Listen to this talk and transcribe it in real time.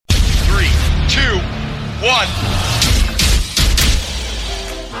one.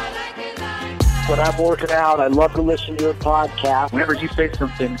 When I'm working out, I love to listen to your podcast. Whenever you say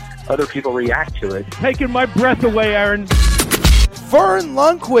something, other people react to it. Taking my breath away, Aaron. Vern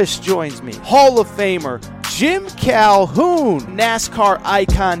Lundquist joins me. Hall of Famer Jim Calhoun, NASCAR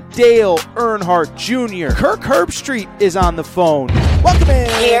icon Dale Earnhardt Jr. Kirk Herbstreit is on the phone. Welcome in,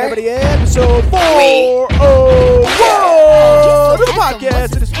 everybody, episode 401 of the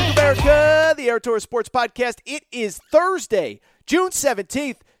podcast. It is Speak America, the Air Tour Sports Podcast. It is Thursday, June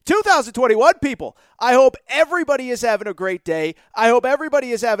 17th, 2021, people. I hope everybody is having a great day. I hope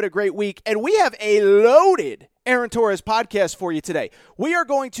everybody is having a great week. And we have a loaded Aaron Torres podcast for you today. We are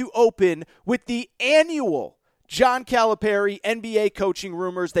going to open with the annual John Calipari NBA coaching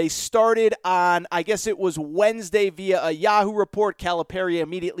rumors. They started on, I guess it was Wednesday via a Yahoo report. Calipari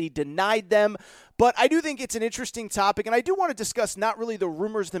immediately denied them. But I do think it's an interesting topic, and I do want to discuss not really the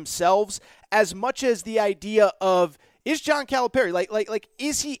rumors themselves as much as the idea of, is John Calipari, like,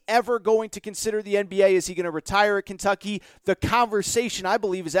 is he ever going to consider the NBA? Is he going to retire at Kentucky? The conversation, I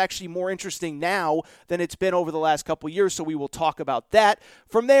believe, is actually more interesting now than it's been over the last couple of years, so we will talk about that.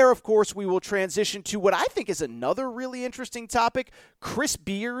 From there, of course, we will transition to what I think is another really interesting topic. Chris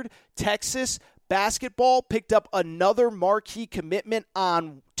Beard, Texas basketball, picked up another marquee commitment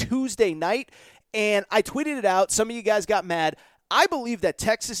on Tuesday night, and I tweeted it out. Some of you guys got mad. I believe that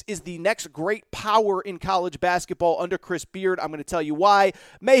Texas is the next great power in college basketball under Chris Beard. I'm going to tell you why.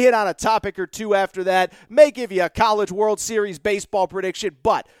 May hit on a topic or two after that. May give you a College World Series baseball prediction.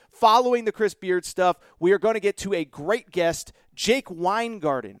 But following the Chris Beard stuff, we are going to get to a great guest, Jake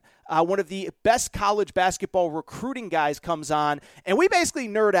Weingarten. One of the best college basketball recruiting guys comes on, and we basically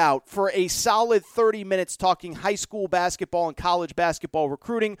nerd out for a solid 30 minutes talking high school basketball and college basketball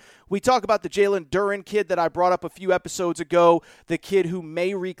recruiting. We talk about the Jalen Duren kid that I brought up a few episodes ago, the kid who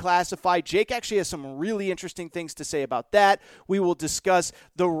may reclassify. Jake actually has some really interesting things to say about that. We will discuss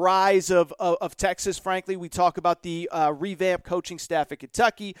the rise of Texas, frankly. We talk about the revamped coaching staff at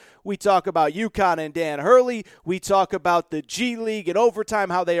Kentucky. We talk about UConn and Dan Hurley. We talk about the G League and overtime,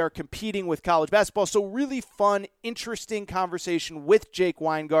 how they are competing with college basketball. So really fun, interesting conversation with Jake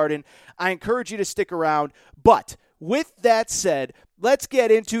Weingarten. I encourage you to stick around. But with that said, let's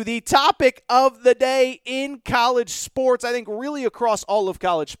get into the topic of the day in college sports. I think really across all of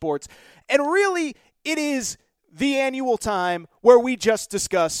college sports. And really, it is the annual time where we just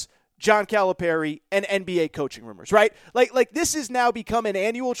discuss John Calipari and NBA coaching rumors, right? Like this has now become an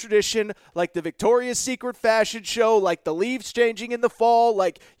annual tradition, like the Victoria's Secret fashion show, like the leaves changing in the fall,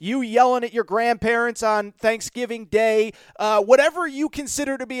 like you yelling at your grandparents on Thanksgiving Day, whatever you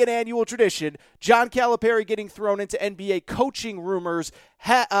consider to be an annual tradition. John Calipari getting thrown into NBA coaching rumors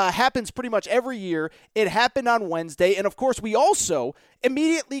happens pretty much every year. It happened on Wednesday, and of course, we also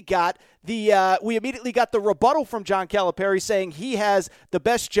immediately got the rebuttal from John Calipari saying he has the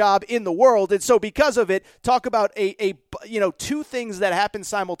best job in the world, and so because of it, talk about a two things that happen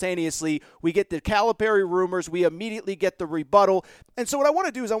simultaneously. We get the Calipari rumors, we immediately get the rebuttal, and so what I want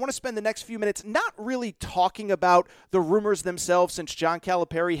to do is I want to spend the next few minutes not really talking about the rumors themselves, since John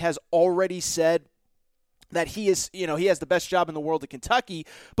Calipari has already said that he has the best job in the world at Kentucky,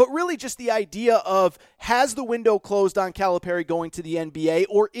 but really just the idea of, has the window closed on Calipari going to the NBA,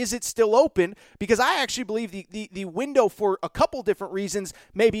 or is it still open? Because I actually believe the window, for a couple different reasons,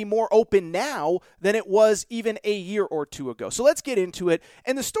 may be more open now than it was even a year or two ago. So let's get into it.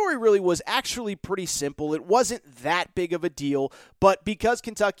 And the story really was actually pretty simple. It wasn't that big of a deal, but because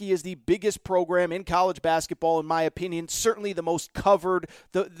Kentucky is the biggest program in college basketball, in my opinion, certainly the most covered,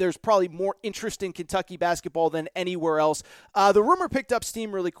 there's probably more interest in Kentucky basketball than anywhere else. The rumor picked up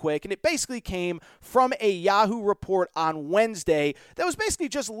steam really quick, and it basically came from a Yahoo report on Wednesday that was basically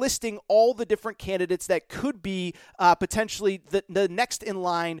just listing all the different candidates that could be potentially the next in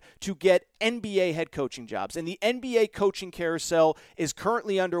line to get NBA head coaching jobs. And the NBA coaching carousel is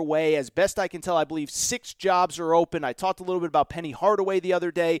currently underway. As best I can tell, I believe 6 jobs are open. I talked a little bit about Penny Hardaway the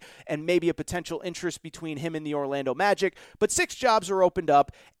other day and maybe a potential interest between him and the Orlando Magic, but 6 jobs are opened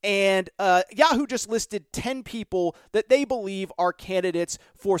up, and Yahoo just listed 10 people that they believe are candidates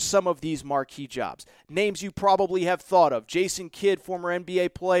for some of these marquee jobs. Names you probably have thought of: Jason Kidd, former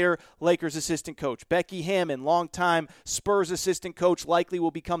NBA player, Lakers assistant coach; Becky Hammon, longtime Spurs assistant coach, likely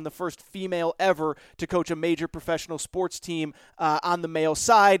will become the first female ever to coach a major professional sports team on the male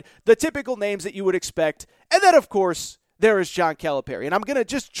side. The typical names that you would expect. And then, of course, there is John Calipari. And I'm going to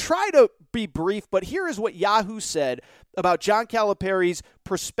just try to be brief, but here is what Yahoo said about John Calipari's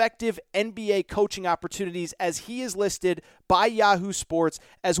prospective NBA coaching opportunities, as he is listed by Yahoo Sports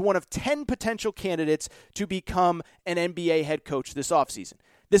as one of 10 potential candidates to become an NBA head coach this offseason.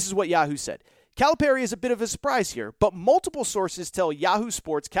 This is what Yahoo said. Calipari is a bit of a surprise here, but multiple sources tell Yahoo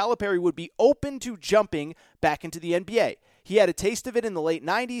Sports Calipari would be open to jumping back into the NBA. He had a taste of it in the late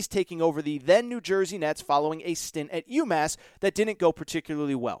 90s, taking over the then New Jersey Nets following a stint at UMass that didn't go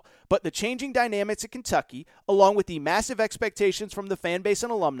particularly well. But the changing dynamics at Kentucky, along with the massive expectations from the fan base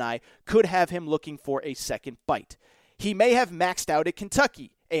and alumni, could have him looking for a second bite. He may have maxed out at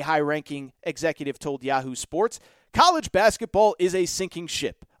Kentucky, a high-ranking executive told Yahoo Sports. College basketball is a sinking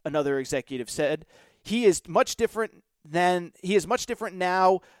ship, another executive said. He is much different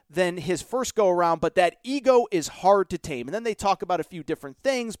now than his first go-around, but that ego is hard to tame. And then they talk about a few different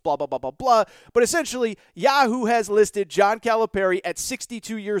things, blah, blah, blah, blah, blah. But essentially, Yahoo has listed John Calipari at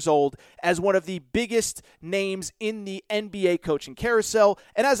 62 years old as one of the biggest names in the NBA coaching carousel.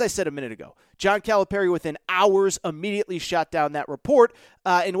 And as I said a minute ago, John Calipari within hours immediately shot down that report.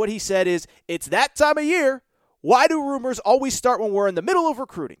 And what he said is, it's that time of year. Why do rumors always start when we're in the middle of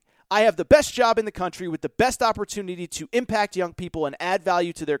recruiting? I have the best job in the country with the best opportunity to impact young people and add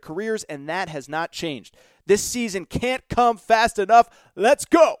value to their careers, and that has not changed. This season can't come fast enough. Let's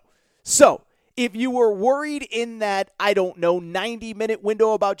go. So, if you were worried in that, 90-minute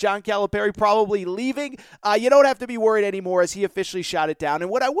window about John Calipari probably leaving, you don't have to be worried anymore as he officially shot it down.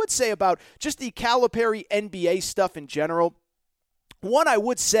 And what I would say about just the Calipari NBA stuff in general, one, I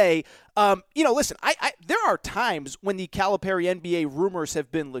would say, listen, there are times when the Calipari NBA rumors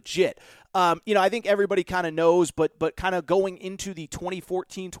have been legit. I think everybody kind of knows, but kind of going into the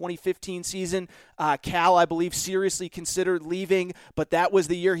 2014-2015 season, Cal, I believe, seriously considered leaving, but that was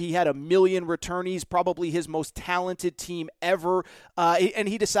the year he had 1 million returnees, probably his most talented team ever, and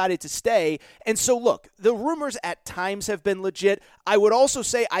he decided to stay. And so, look, the rumors at times have been legit. I would also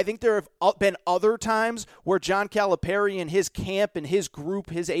say I think there have been other times where John Calipari and his camp and his group,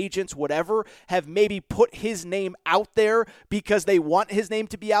 his agents, whatever, have maybe put his name out there because they want his name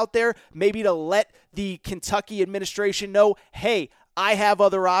to be out there, maybe to let the Kentucky administration know, hey, I have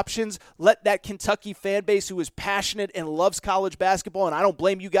other options. Let that Kentucky fan base who is passionate and loves college basketball, and I don't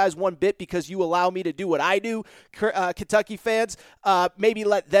blame you guys one bit because you allow me to do what I do, Kentucky fans, maybe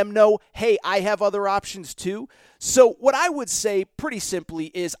let them know, hey, I have other options too. So what I would say pretty simply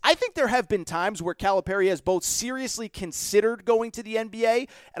is I think there have been times where Calipari has both seriously considered going to the NBA,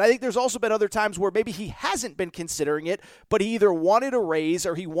 and I think there's also been other times where maybe he hasn't been considering it, but he either wanted a raise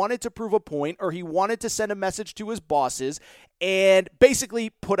or he wanted to prove a point or he wanted to send a message to his bosses and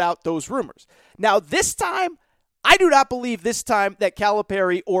basically put out those rumors. Now, this time, I do not believe this time that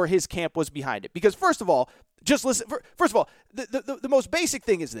Calipari or his camp was behind it. Because first of all, just listen. First of all, the most basic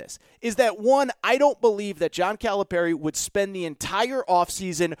thing is this, is that one, I don't believe that John Calipari would spend the entire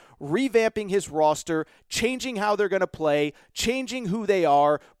offseason revamping his roster, changing how they're going to play, changing who they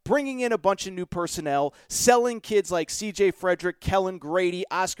are, bringing in a bunch of new personnel, selling kids like C.J. Frederick, Kellen Grady,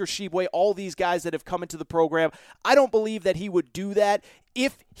 Oscar Tshiebwe, all these guys that have come into the program. I don't believe that he would do that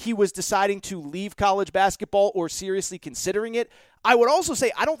if he was deciding to leave college basketball or seriously considering it. I would also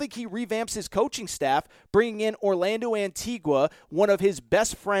say I don't think he revamps his coaching staff, bringing in Orlando Antigua, one of his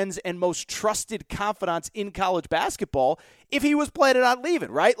best friends and most trusted confidants in college basketball, if he was planning on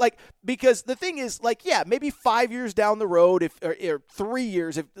leaving, right? Because the thing is, maybe 5 years down the road, or 3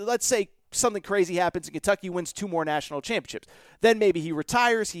 years, if let's say something crazy happens and Kentucky wins 2 more national championships. Then maybe he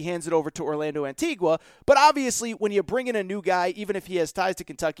retires, he hands it over to Orlando Antigua. But obviously, when you bring in a new guy, even if he has ties to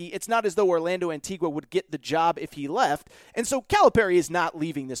Kentucky, it's not as though Orlando Antigua would get the job if he left. And so Calipari is not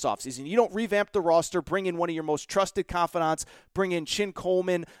leaving this offseason. You don't revamp the roster, bring in one of your most trusted confidants, bring in Chin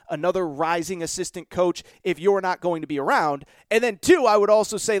Coleman, another rising assistant coach, if you're not going to be around. And then 2, I would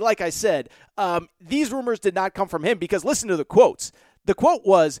also say, like I said, these rumors did not come from him because listen to the quotes. The quote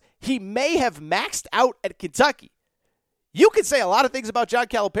was, he may have maxed out at Kentucky. You could say a lot of things about John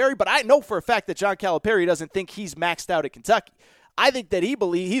Calipari, but I know for a fact that John Calipari doesn't think he's maxed out at Kentucky. I think that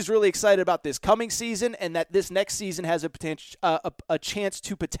he's really excited about this coming season and that this next season has a chance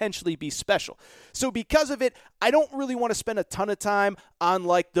to potentially be special. So because of it, I don't really want to spend a ton of time on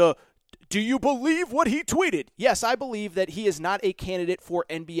do you believe what he tweeted? Yes, I believe that he is not a candidate for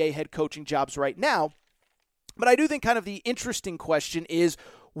NBA head coaching jobs right now. But I do think kind of the interesting question is,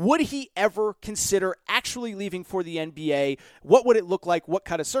 would he ever consider actually leaving for the NBA? What would it look like? What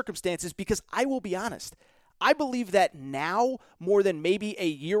kind of circumstances? Because I will be honest, I believe that now more than maybe a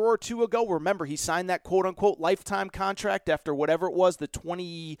year or 2 ago, remember he signed that quote-unquote lifetime contract after whatever it was, the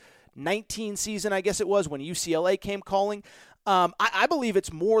 2019 season, I guess it was, when UCLA came calling. I believe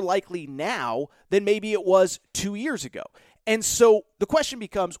it's more likely now than maybe it was 2 years ago. And so the question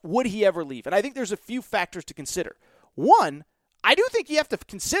becomes, would he ever leave? And I think there's a few factors to consider. One, I do think you have to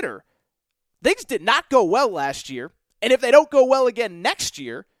consider things did not go well last year. And if they don't go well again next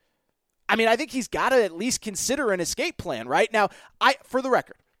year, I mean, I think he's got to at least consider an escape plan, right? Now, for the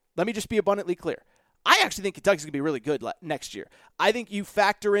record, let me just be abundantly clear. I actually think Kentucky's going to be really good next year. I think you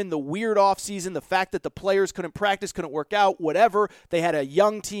factor in the weird offseason, the fact that the players couldn't practice, couldn't work out, whatever. They had a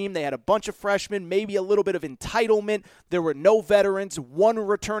young team. They had a bunch of freshmen, maybe a little bit of entitlement. There were no veterans, one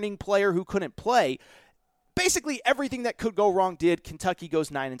returning player who couldn't play. Basically, everything that could go wrong did. Kentucky goes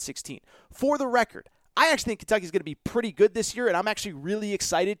 9-16. For the record, I actually think Kentucky's going to be pretty good this year, and I'm actually really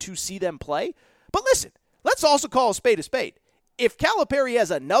excited to see them play. But listen, let's also call a spade a spade. If Calipari has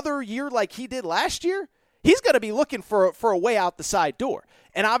another year like he did last year, he's going to be looking for a way out the side door.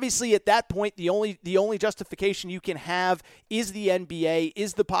 And obviously at that point, the only justification you can have is the NBA,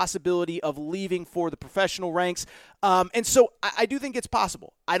 is the possibility of leaving for the professional ranks. And so I do think it's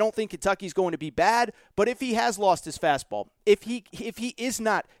possible. I don't think Kentucky's going to be bad, but if he has lost his fastball, if he is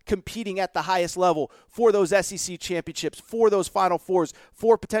not competing at the highest level for those SEC championships, for those Final Fours,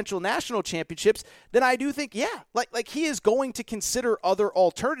 for potential national championships, then I do think, like he is going to consider other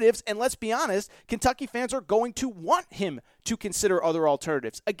alternatives. And let's be honest, Kentucky fans are going to want him to consider other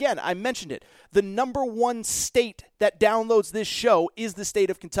alternatives. Again, I mentioned it. The number one state that downloads this show is the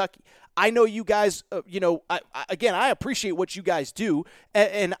state of Kentucky. I know you guys, I appreciate what you guys do,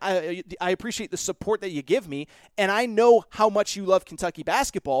 and I appreciate the support that you give me, and I know how much you love Kentucky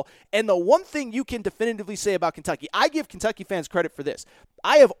basketball. And the one thing you can definitively say about Kentucky, I give Kentucky fans credit for this.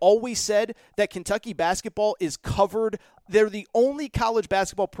 I have always said that Kentucky basketball is covered. They're the only college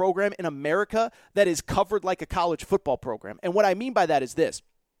basketball program in America that is covered like a college football program. And what I mean by that is this.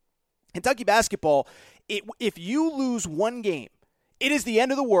 Kentucky basketball, if you lose one game, it is the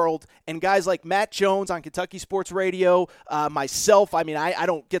end of the world, and guys like Matt Jones on Kentucky Sports Radio, myself, I mean, I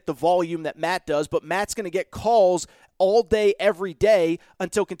don't get the volume that Matt does, but Matt's going to get calls all day, every day,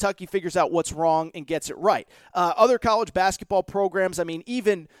 until Kentucky figures out what's wrong and gets it right. Other college basketball programs, I mean,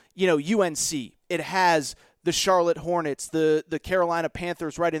 even, UNC, it has the Charlotte Hornets, the Carolina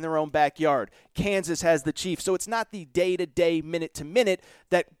Panthers right in their own backyard. Kansas has the Chiefs. So it's not the day-to-day, minute-to-minute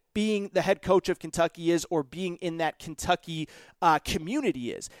that being the head coach of Kentucky is, or being in that Kentucky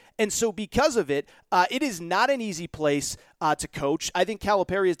community is. And so because of it, it is not an easy place to coach. I think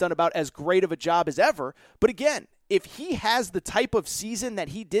Calipari has done about as great of a job as ever. But again, if he has the type of season that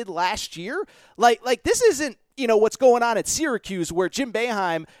he did last year, like this isn't, what's going on at Syracuse where Jim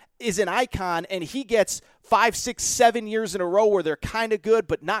Boeheim is an icon and he gets 5, 6, 7 years in a row where they're kind of good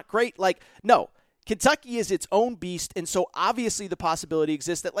but not great. No. Kentucky is its own beast, and so obviously the possibility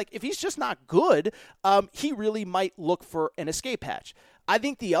exists that, if he's just not good, he really might look for an escape hatch. I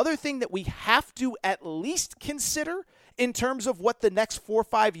think the other thing that we have to at least consider in terms of what the next 4 or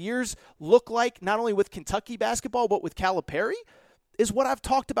 5 years look like, not only with Kentucky basketball, but with Calipari, is what I've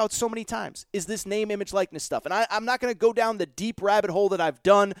talked about so many times, is this name, image, likeness stuff. And I'm not going to go down the deep rabbit hole that I've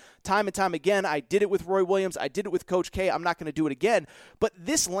done time and time again. I did it with Roy Williams. I did it with Coach K. I'm not going to do it again. But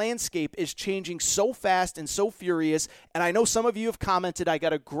this landscape is changing so fast and so furious. And I know some of you have commented. I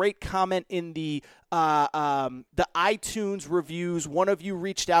got a great comment in the iTunes reviews. One of you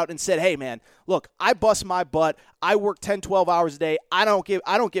reached out and said, hey, man, look, I bust my butt. I work 10, 12 hours a day. I don't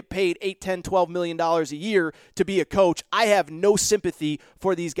get paid $8, $10, $12 million a year to be a coach. I have no sympathy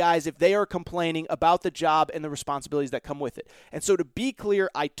for these guys if they are complaining about the job and the responsibilities that come with it. And so to be clear,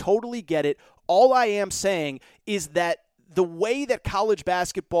 I totally get it. All I am saying is that the way that college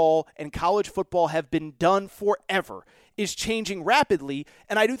basketball and college football have been done forever is changing rapidly,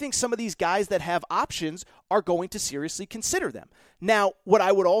 and I do think some of these guys that have options are going to seriously consider them. Now, what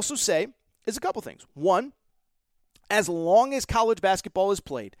I would also say is a couple things. One, as long as college basketball is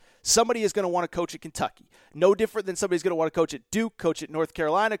played, somebody is going to want to coach at Kentucky. No different than somebody's going to want to coach at Duke, coach at North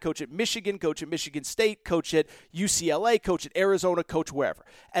Carolina, coach at Michigan State, coach at UCLA, coach at Arizona, coach wherever.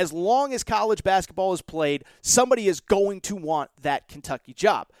 As long as college basketball is played, somebody is going to want that Kentucky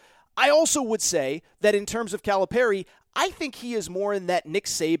job. I also would say that in terms of Calipari, I think he is more in that Nick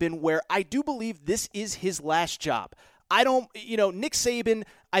Saban where I do believe this is his last job. Nick Saban,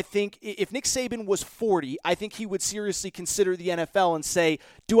 I think if Nick Saban was 40, I think he would seriously consider the NFL and say,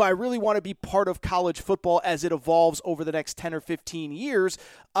 do I really want to be part of college football as it evolves over the next 10 or 15 years?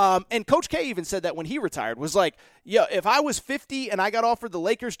 And Coach K even said that when he retired, was like, yeah, if I was 50 and I got offered the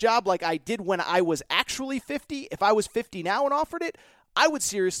Lakers job like I did when I was actually 50, if I was 50 now and offered it, I would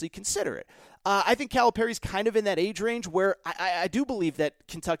seriously consider it. I think Calipari's kind of in that age range where I do believe that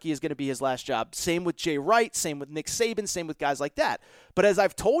Kentucky is going to be his last job. Same with Jay Wright, same with Nick Saban, same with guys like that. But as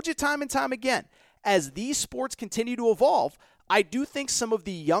I've told you time and time again, as these sports continue to evolve, I do think some of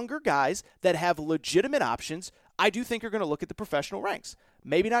the younger guys that have legitimate options, I do think are going to look at the professional ranks.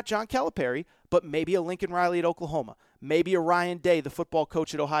 Maybe not John Calipari, but maybe a Lincoln Riley at Oklahoma. Maybe a Ryan Day, the football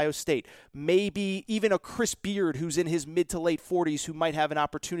coach at Ohio State. Maybe even a Chris Beard, who's in his mid to late 40s, who might have an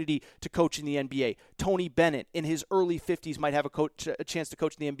opportunity to coach in the NBA. Tony Bennett, in his early 50s, might have a chance to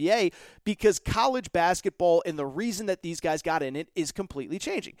coach in the NBA, because college basketball and the reason that these guys got in it is completely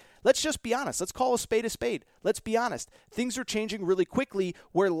changing. Let's just be honest. Let's call a spade a spade. Let's be honest. Things are changing really quickly,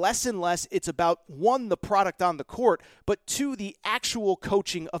 where less and less it's about, one, the product on the court, but two, the actual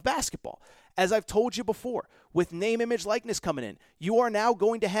coaching of basketball. As I've told you before, with name, image, likeness coming in, you are now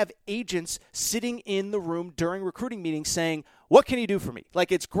going to have agents sitting in the room during recruiting meetings saying, what can you do for me?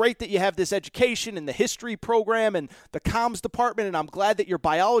 Like, it's great that you have this education and the history program and the comms department, and I'm glad that your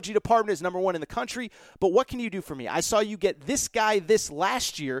biology department is number one in the country, but what can you do for me? I saw you get this guy this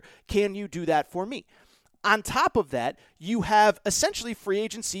last year. Can you do that for me? On top of that, you have essentially free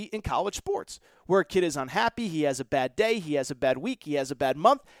agency in college sports, where a kid is unhappy, he has a bad day, he has a bad week, he has a bad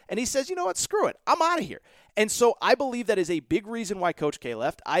month, and he says, you know what, screw it, I'm out of here. And so I believe that is a big reason why Coach K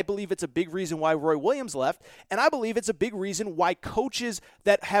left. I believe it's a big reason why Roy Williams left, and I believe it's a big reason why coaches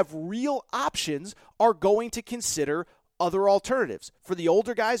that have real options are going to consider other alternatives. For the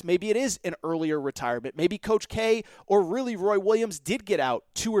older guys, maybe it is an earlier retirement. Maybe Coach K or really Roy Williams did get out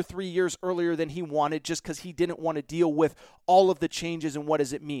 2 or 3 years earlier than he wanted, just because he didn't want to deal with all of the changes and what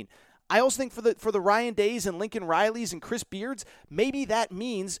does it mean. I also think for the Ryan Days and Lincoln Rileys and Chris Beards, maybe that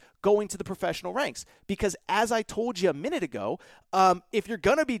means going to the professional ranks. Because as I told you a minute ago, if you're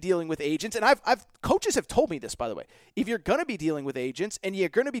going to be dealing with agents, and coaches have told me this, by the way, if you're going to be dealing with agents and you're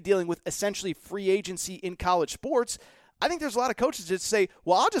going to be dealing with essentially free agency in college sports, I think there's a lot of coaches that say,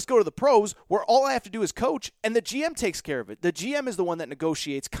 well, I'll just go to the pros where all I have to do is coach and the GM takes care of it. The GM is the one that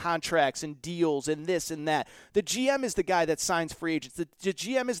negotiates contracts and deals and this and that. The GM is the guy that signs free agents. The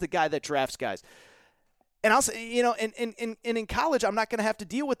GM is the guy that drafts guys. And I'll say, in college, I'm not going to have to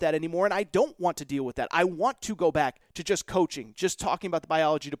deal with that anymore, and I don't want to deal with that. I want to go back to just coaching, just talking about the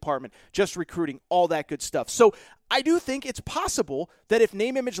biology department, just recruiting, all that good stuff. So I do think it's possible that if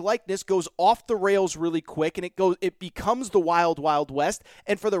name, image, likeness goes off the rails really quick and it becomes the wild, wild west,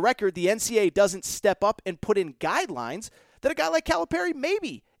 and for the record, the NCAA doesn't step up and put in guidelines, that a guy like Calipari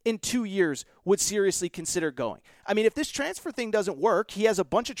maybe in 2 years would seriously consider going. I mean, if this transfer thing doesn't work, he has a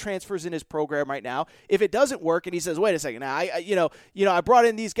bunch of transfers in his program right now. If it doesn't work and he says, wait a second, now I brought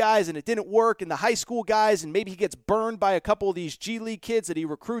in these guys and it didn't work, and the high school guys, and maybe he gets burned by a couple of these G League kids that he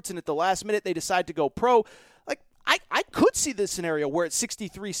recruits, and at the last minute they decide to go pro. I could see this scenario where at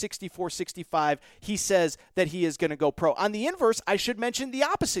 63, 64, 65, he says that he is going to go pro. On the inverse, I should mention the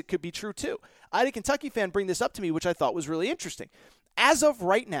opposite could be true too. I had a Kentucky fan bring this up to me, which I thought was really interesting. As of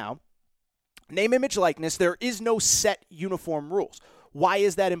right now, name, image, likeness, there is no set uniform rules. Why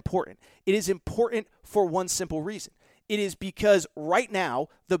is that important? It is important for one simple reason. It is because right now,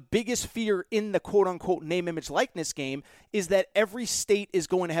 the biggest fear in the quote-unquote name, image, likeness game is that every state is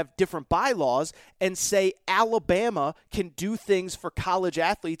going to have different bylaws, and say Alabama can do things for college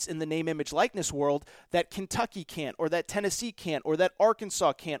athletes in the name, image, likeness world that Kentucky can't, or that Tennessee can't, or that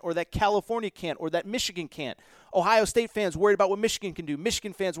Arkansas can't, or that California can't, or that Michigan can't. Ohio State fans worried about what Michigan can do.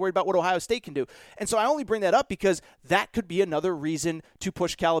 Michigan fans worried about what Ohio State can do. And so I only bring that up because that could be another reason to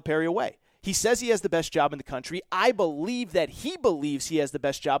push Calipari away. He says he has the best job in the country. I believe that he believes he has the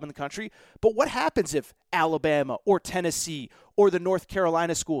best job in the country. But what happens if Alabama or Tennessee or the North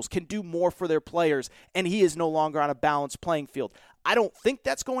Carolina schools can do more for their players and he is no longer on a balanced playing field? I don't think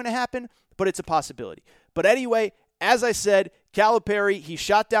that's going to happen, but it's a possibility. But anyway, as I said, Calipari, he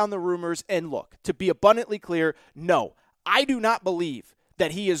shot down the rumors. And look, to be abundantly clear, no, I do not believe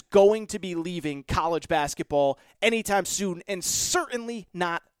that he is going to be leaving college basketball anytime soon, and certainly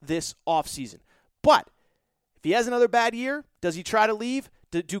not this offseason. But if he has another bad year, does he try to leave?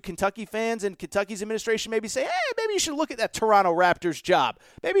 Do Kentucky fans and Kentucky's administration maybe say, hey, maybe you should look at that Toronto Raptors job.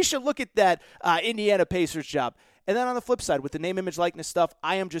 Maybe you should look at that Indiana Pacers job. And then on the flip side, with the name, image, likeness stuff,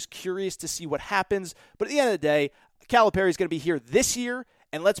 I am just curious to see what happens. But at the end of the day, Calipari is going to be here this year.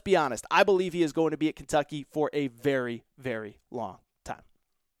 And let's be honest, I believe he is going to be at Kentucky for a very, very long time.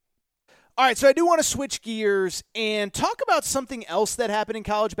 All right, so I do want to switch gears and talk about something else that happened in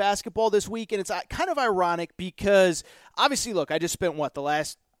college basketball this week, and it's kind of ironic because, obviously, look, I just spent, the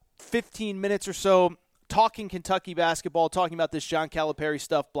last 15 minutes or so talking Kentucky basketball, talking about this John Calipari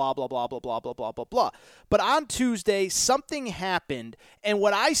stuff, blah, blah, blah, blah, blah, blah, blah, blah, blah. But on Tuesday, something happened, and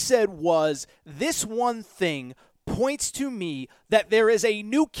what I said was, this one thing points to me that there is a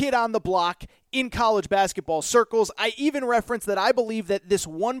new kid on the block in college basketball circles. I even referenced that I believe that this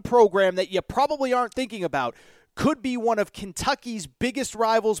one program that you probably aren't thinking about could be one of Kentucky's biggest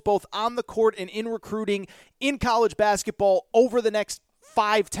rivals, both on the court and in recruiting in college basketball over the next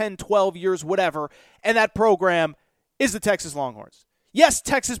 5, 10, 12 years, whatever, and that program is the Texas Longhorns. Yes,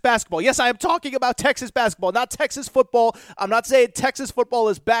 Texas basketball. Yes, I am talking about Texas basketball, not Texas football. I'm not saying Texas football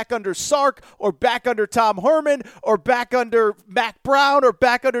is back under Sark or back under Tom Herman or back under Mac Brown or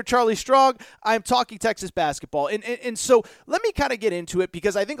back under Charlie Strong. I'm talking Texas basketball. And so let me kind of get into it,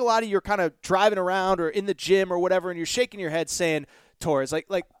 because I think a lot of you are kind of driving around or in the gym or whatever, and you're shaking your head saying, Torres,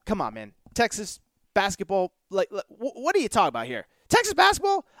 like, come on, man. Texas basketball, what are you talking about here? Texas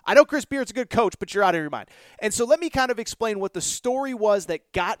basketball? I know Chris Beard's a good coach, but you're out of your mind. And so let me kind of explain what the story was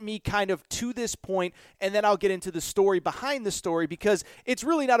that got me kind of to this point, and then I'll get into the story behind the story, because it's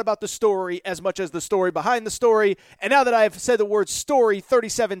really not about the story as much as the story behind the story. And now that I've said the word story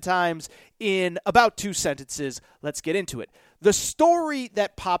 37 times in about 2 sentences, let's get into it. The story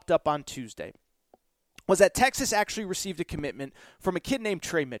that popped up on Tuesday was that Texas actually received a commitment from a kid named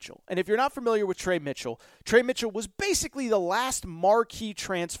Trey Mitchell. And if you're not familiar with Trey Mitchell was basically the last marquee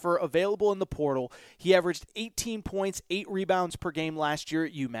transfer available in the portal. He averaged 18 points, 8 rebounds per game last year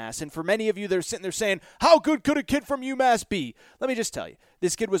at UMass. And for many of you that are sitting there saying, how good could a kid from UMass be? Let me just tell you,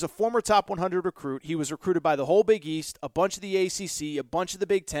 this kid was a former top 100 recruit. He was recruited by the whole Big East, a bunch of the ACC, a bunch of the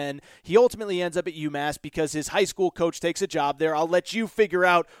Big Ten. He ultimately ends up at UMass because his high school coach takes a job there. I'll let you figure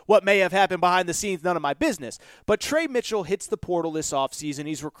out what may have happened behind the scenes. None of my business. But Trey Mitchell hits the portal this offseason.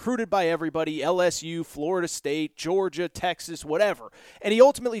 He's recruited by everybody, LSU, Florida State, Georgia, Texas, whatever. And he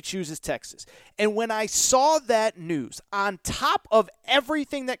ultimately chooses Texas. And when I saw that news, on top of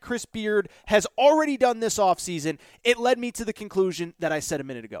everything that Chris Beard has already done this offseason, it led me to the conclusion that I said a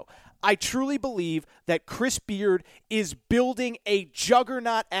minute ago. I truly believe that Chris Beard is building a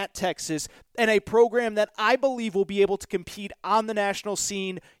juggernaut at Texas, and a program that I believe will be able to compete on the national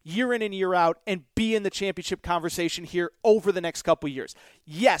scene year in and year out and be in the championship conversation here over the next couple years.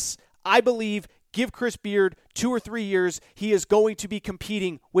 Yes, I believe, give Chris Beard 2 or 3 years, he is going to be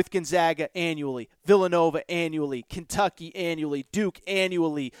competing with Gonzaga annually, Villanova annually, Kentucky annually, Duke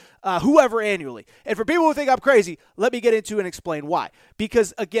annually, whoever annually. And for people who think I'm crazy, let me get into and explain why.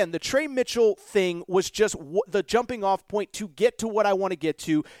 Because, again, the Trey Mitchell thing was just the jumping off point to get to what I want to get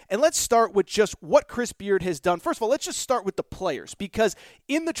to. And let's start with just what Chris Beard has done. First of all, let's just start with the players. Because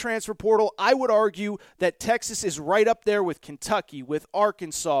in the transfer portal, I would argue that Texas is right up there with Kentucky, with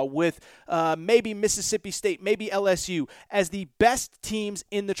Arkansas, with maybe Mississippi State, maybe LSU, as the best teams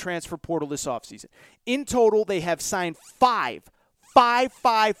in the transfer portal this offseason. In total, they have signed five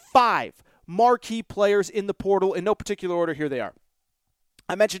marquee players in the portal. In no particular order, here they are.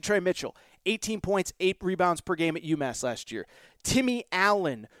 I mentioned Trey Mitchell, 18 points, 8 rebounds per game at UMass last year. Timmy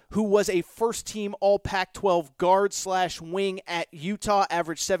Allen, who was a first-team All-Pac-12 guard/wing at Utah,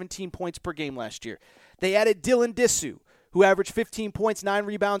 averaged 17 points per game last year. They added Dylan Disu, who averaged 15 points, 9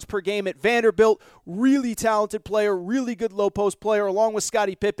 rebounds per game at Vanderbilt. Really talented player, really good low-post player, along with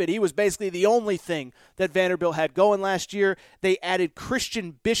Scottie Pippen. He was basically the only thing that Vanderbilt had going last year. They added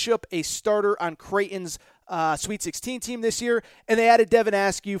Christian Bishop, a starter on Creighton's Sweet 16 team this year, and they added Devin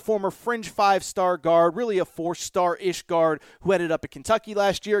Askew, former fringe 5-star guard, really a 4-star-ish guard who ended up at Kentucky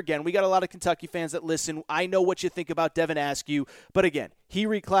last year. Again, we got a lot of Kentucky fans that listen. I know what you think about Devin Askew, but again, he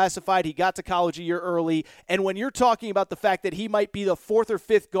reclassified. He got to college a year early, and when you're talking about the fact that he might be the 4th or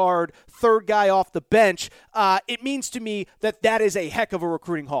 5th guard, 3rd guy off the bench, it means to me that that is a heck of a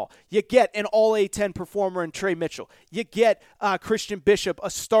recruiting haul. You get an All-A-10 performer in Trey Mitchell. You get Christian Bishop, a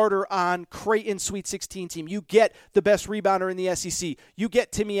starter on Creighton's Sweet 16 team. You get the best rebounder in the SEC. You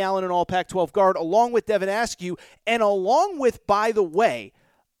get Timmy Allen, an All-Pac-12 guard, along with Devin Askew, and along with, by the way,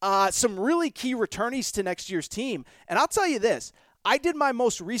 some really key returnees to next year's team. And I'll tell you this, I did my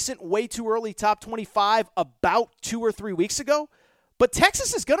most recent way too early top 25 about 2 or 3 weeks ago, but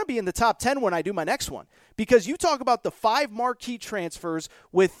Texas is going to be in the top 10 when I do my next one, because you talk about the 5 marquee transfers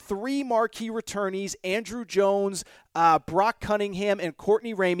with 3 marquee returnees, Andrew Jones, Brock Cunningham, and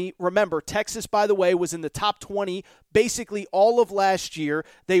Courtney Ramey. Remember, Texas, by the way, was in the top 20 basically all of last year.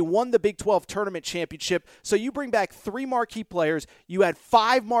 They won the Big 12 tournament championship. So you bring back 3 marquee players. You add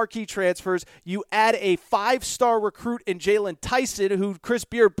 5 marquee transfers. You add a 5-star recruit in Jalen Tyson, who Chris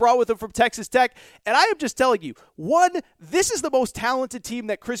Beard brought with him from Texas Tech. And I am just telling you, one, this is the most talented team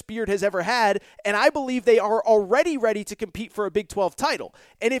that Chris Beard has ever had, and I believe they are already ready to compete for a Big 12 title.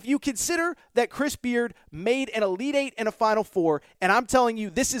 And if you consider that Chris Beard made an Elite 8 and a Final Four, and I'm telling you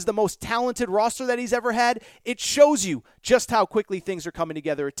this is the most talented roster that he's ever had, it shows you just how quickly things are coming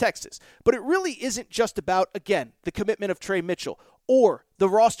together at Texas. But it really isn't just about, again, the commitment of Trey Mitchell or the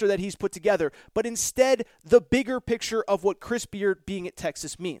roster that he's put together, but instead the bigger picture of what Chris Beard being at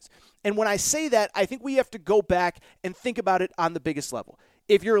Texas means. And when I say that, I think we have to go back and think about it on the biggest level.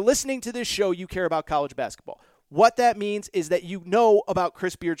 If you're listening to this show, you care about college basketball. What that means is that you know about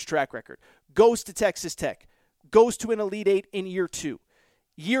Chris Beard's track record. Goes to Texas Tech, goes to an Elite Eight in year 2.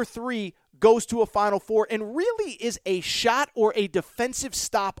 Year 3, goes to a Final Four, and really is a shot or a defensive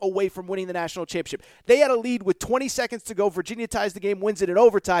stop away from winning the national championship. They had a lead with 20 seconds to go. Virginia ties the game, wins it in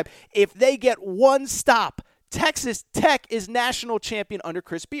overtime. If they get one stop, Texas Tech is national champion under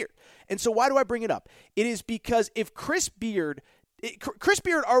Chris Beard. And so why do I bring it up? It is because if Chris Beard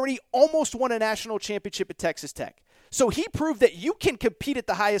already almost won a national championship at Texas Tech. So he proved that you can compete at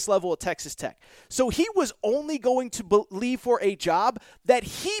the highest level at Texas Tech. So he was only going to leave for a job that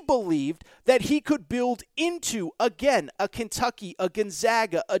he believed that he could build into, again, a Kentucky, a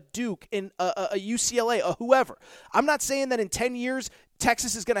Gonzaga, a Duke, and a UCLA, a whoever. I'm not saying that in 10 years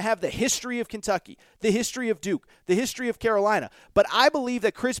Texas is going to have the history of Kentucky, the history of Duke, the history of Carolina. But I believe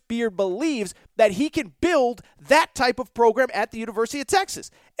that Chris Beard believes that he can build that type of program at the University of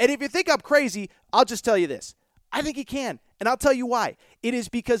Texas. And if you think I'm crazy, I'll just tell you this. I think he can, and I'll tell you why. It is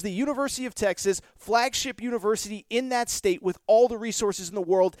because the University of Texas, flagship university in that state with all the resources in the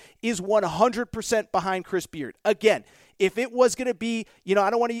world, is 100% behind Chris Beard. Again, if it was going to be, I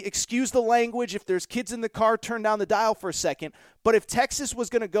don't want to excuse the language. If there's kids in the car, turn down the dial for a second. But if Texas was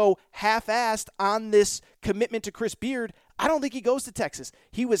going to go half-assed on this commitment to Chris Beard, I don't think he goes to Texas.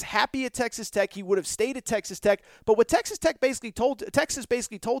 He was happy at Texas Tech. He would have stayed at Texas Tech. But what Texas basically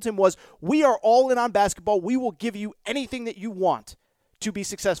told him was, we are all in on basketball. We will give you anything that you want to be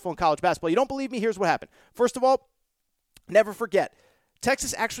successful in college basketball. You don't believe me? Here's what happened. First of all, never forget,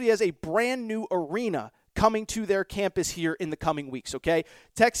 Texas actually has a brand new arena coming to their campus here in the coming weeks, okay?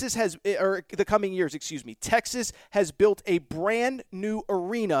 Texas has built a brand new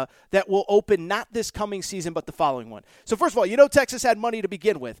arena that will open not this coming season, but the following one. So first of all, Texas had money to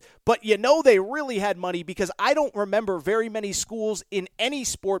begin with, but they really had money because I don't remember very many schools in any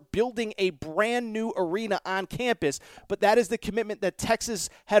sport building a brand new arena on campus, but that is the commitment that Texas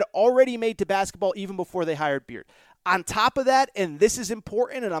had already made to basketball even before they hired Beard. On top of that, and this is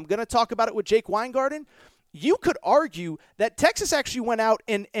important, and I'm going to talk about it with Jake Weingarten, you could argue that Texas actually went out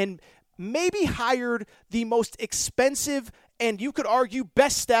and maybe hired the most expensive and you could argue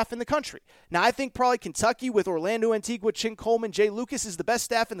best staff in the country. Now, I think probably Kentucky with Orlando Antigua, Chin Coleman, Jay Lucas is the best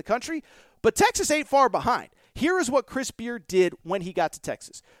staff in the country, but Texas ain't far behind. Here is what Chris Beard did when he got to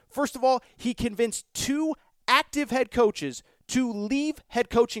Texas. First of all, he convinced 2 active head coaches to leave head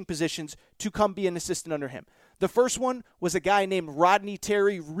coaching positions to come be an assistant under him. The first one was a guy named Rodney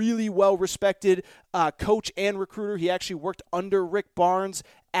Terry, really well-respected coach and recruiter. He actually worked under Rick Barnes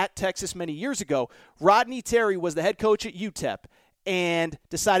at Texas many years ago. Rodney Terry was the head coach at UTEP and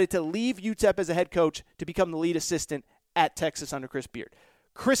decided to leave UTEP as a head coach to become the lead assistant at Texas under Chris Beard.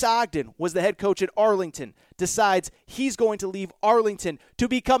 Chris Ogden was the head coach at Arlington, decides he's going to leave Arlington to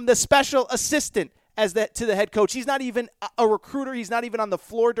become the special assistant to the head coach. He's not even a recruiter. He's not even on the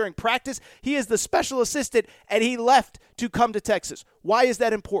floor during practice. He is the special assistant, and he left to come to Texas. Why is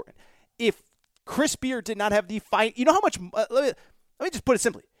that important? If Chris Beard did not have the fight, you know how much, let me just put it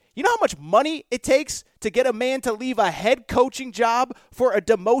simply. You know how much money it takes to get a man to leave a head coaching job for a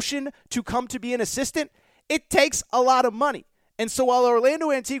demotion to come to be an assistant? It takes a lot of money. And so while Orlando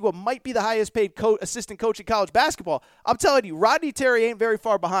Antigua might be the highest paid assistant coach in college basketball, I'm telling you, Rodney Terry ain't very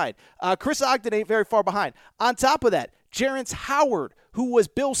far behind. Chris Ogden ain't very far behind. On top of that, Jerrance Howard, who was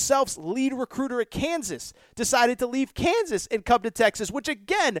Bill Self's lead recruiter at Kansas, decided to leave Kansas and come to Texas, which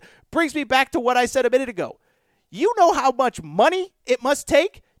again brings me back to what I said a minute ago. You know how much money it must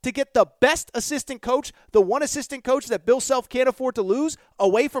take to get the best assistant coach, the one assistant coach that Bill Self can't afford to lose,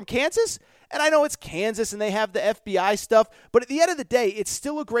 away from Kansas? And I know it's Kansas and they have the FBI stuff, but at the end of the day, it's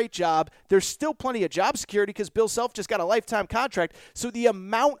still a great job. There's still plenty of job security because Bill Self just got a lifetime contract. So the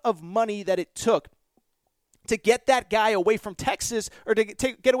amount of money that it took to get that guy away from Texas or to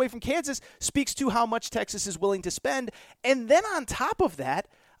get away from Kansas speaks to how much Texas is willing to spend. And then on top of that,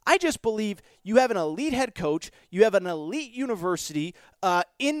 I just believe you have an elite head coach, you have an elite university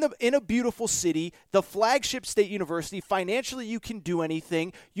in a beautiful city, the flagship state university. Financially, you can do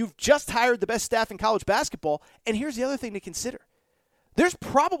anything. You've just hired the best staff in college basketball. And here's the other thing to consider. There's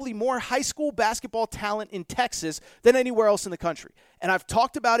probably more high school basketball talent in Texas than anywhere else in the country. And I've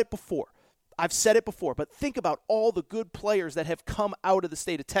talked about it before. I've said it before, but think about all the good players that have come out of the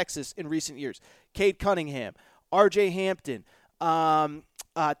state of Texas in recent years. Cade Cunningham, R.J. Hampton,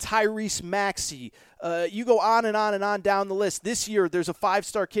 Tyrese Maxey. You go on and on and on down the list. This year, there's a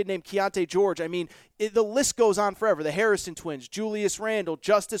 5-star kid named Keontae George. I mean, the list goes on forever. The Harrison twins, Julius Randle,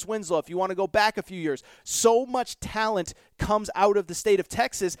 Justice Winslow, if you want to go back a few years. So much talent comes out of the state of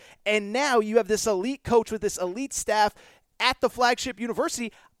Texas, and now you have this elite coach with this elite staff at the flagship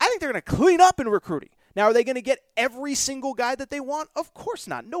university. I think they're going to clean up in recruiting. Now, are they going to get every single guy that they want? Of course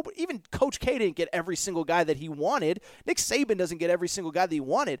not. Nobody, even Coach K didn't get every single guy that he wanted. Nick Saban doesn't get every single guy that he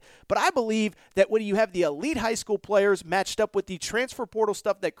wanted. But I believe that when you have the elite high school players matched up with the transfer portal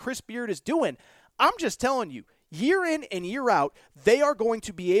stuff that Chris Beard is doing, I'm just telling you, year in and year out, they are going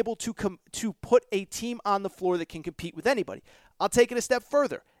to be able to put a team on the floor that can compete with anybody. I'll take it a step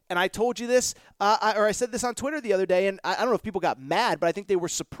further. And I told you this, I said this on Twitter the other day, and I don't know if people got mad, but I think they were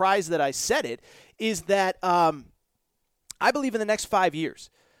surprised that I said it, is that I believe in the next 5 years.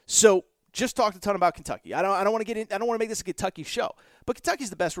 So just talked a ton about Kentucky. I don't want to get in. I don't want to make this a Kentucky show, but Kentucky's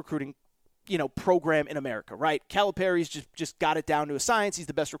the best recruiting program in America, right? Calipari's just got it down to a science. He's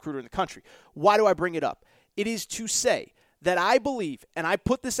the best recruiter in the country. Why do I bring it up? It is to say that I believe, and I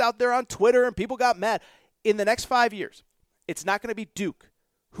put this out there on Twitter, and people got mad, in the next 5 years, it's not going to be Duke,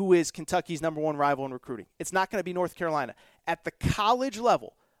 who is Kentucky's number one rival in recruiting. It's not going to be North Carolina. At the college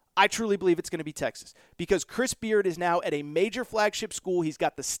level, I truly believe it's going to be Texas because Chris Beard is now at a major flagship school. He's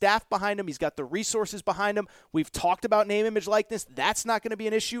got the staff behind him. He's got the resources behind him. We've talked about name, image, likeness. That's not going to be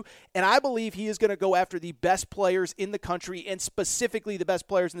an issue. And I believe he is going to go after the best players in the country and specifically the best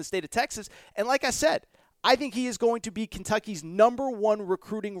players in the state of Texas. And like I said, I think he is going to be Kentucky's number one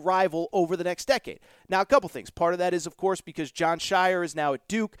recruiting rival over the next decade. Now, a couple things. Part of that is, of course, because John Shire is now at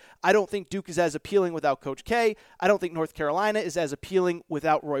Duke. I don't think Duke is as appealing without Coach K. I don't think North Carolina is as appealing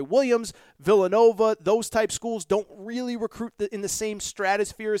without Roy Williams. Villanova, those type schools don't really recruit in the same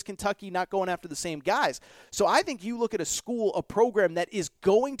stratosphere as Kentucky, not going after the same guys. So I think you look at a school, a program that is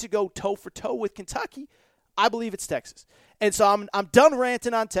going to go toe-for-toe with Kentucky, I believe it's Texas. And so I'm done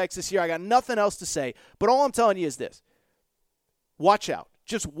ranting on Texas here. I got nothing else to say. But all I'm telling you is this. Watch out.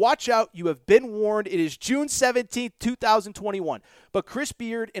 Just watch out. You have been warned. It is June 17th, 2021. But Chris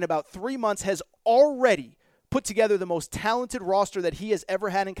Beard, in about 3 months, has already put together the most talented roster that he has ever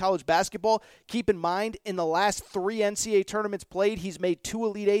had in college basketball. Keep in mind, in the last 3 NCAA tournaments played, he's made 2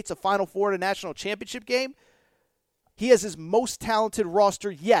 Elite Eights, a Final Four, and a national championship game. He has his most talented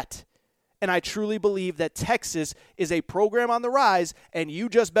roster yet. And I truly believe that Texas is a program on the rise, and you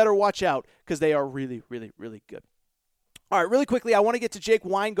just better watch out because they are really, really, really good. All right, really quickly, I want to get to Jake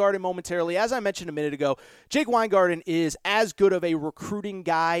Weingarten momentarily. As I mentioned a minute ago, Jake Weingarten is as good of a recruiting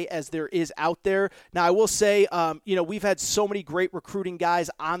guy as there is out there. Now, I will say, we've had so many great recruiting guys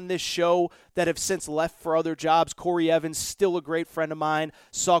on this show that have since left for other jobs. Corey Evans, still a great friend of mine.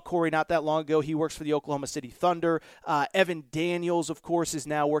 Saw Corey not that long ago. He works for the Oklahoma City Thunder. Evan Daniels, of course, is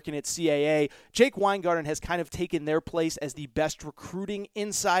now working at CAA. Jake Weingarten has kind of taken their place as the best recruiting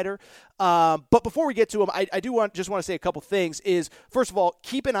insider. But before we get to him, I just want to say a couple things is, first of all,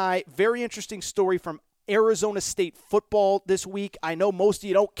 keep an eye. Very interesting story from Arizona State football this week. I know most of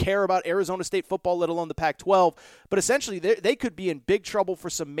you don't care about Arizona State football, let alone the Pac-12, but essentially they could be in big trouble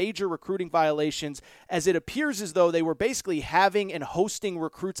for some major recruiting violations, as it appears as though they were basically having and hosting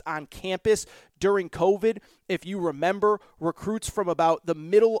recruits on campus during COVID. If you remember, recruits from about the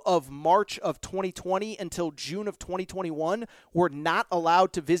middle of March of 2020 until June of 2021 were not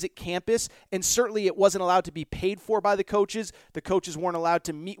allowed to visit campus, and certainly it wasn't allowed to be paid for by the coaches. The coaches weren't allowed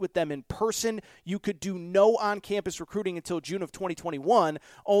to meet with them in person. You could do no on-campus recruiting until June of 2021.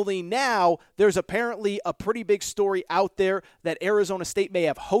 Only now there's apparently a pretty big story out there that Arizona State may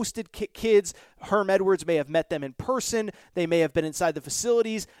have hosted kids. Herm Edwards may have met them in person. They may have been inside the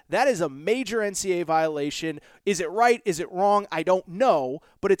facilities. That is a major NCAA violation. Is it right? Is it wrong? I don't know,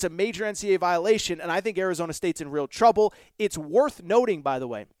 but it's a major NCAA violation, and I think Arizona State's in real trouble. It's worth noting, by the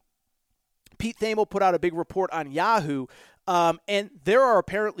way, Pete Thamel put out a big report on Yahoo, and there are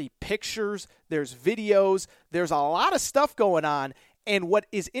apparently pictures, there's videos, there's a lot of stuff going on. And what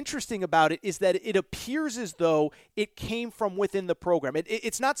is interesting about it is that it appears as though it came from within the program.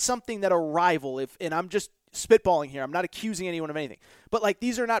 It's not something that a rival, and I'm just spitballing here, I'm not accusing anyone of anything, but like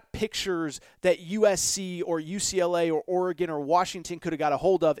these are not pictures that USC or UCLA or Oregon or Washington could have got a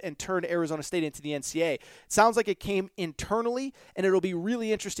hold of and turned Arizona State into the NCAA. It sounds like it came internally, and it'll be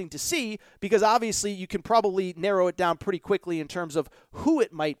really interesting to see because obviously you can probably narrow it down pretty quickly in terms of who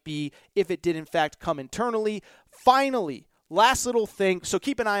it might be if it did in fact come internally. Finally, last little thing, so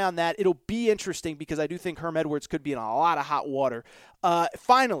keep an eye on that. It'll be interesting because I do think Herm Edwards could be in a lot of hot water.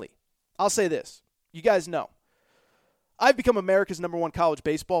 Finally, I'll say this. You guys know, I've become America's #1 college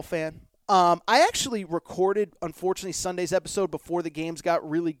baseball fan. I actually recorded, unfortunately, Sunday's episode before the games got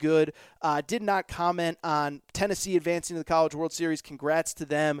really good. Did not comment on Tennessee advancing to the College World Series. Congrats to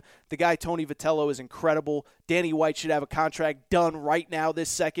them. The guy, Tony Vitello, is incredible. Danny White should have a contract done right now this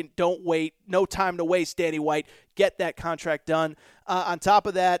second. Don't wait. no time to waste, Danny White. Get that contract done. On top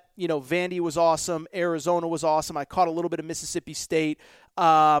of that, Vandy was awesome. Arizona was awesome. I caught a little bit of Mississippi State.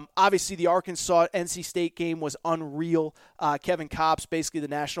 Obviously, the Arkansas-NC State game was unreal. Kevin Kopps, basically the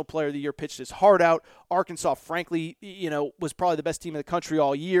National Player of the Year, pitched his heart out. Arkansas, frankly, was probably the best team in the country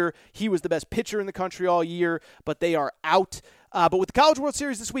all year. He was the best pitcher in the country all year, but they are out. But with the College World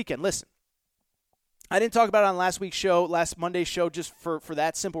Series this weekend, listen, I didn't talk about it on last Monday's show, just for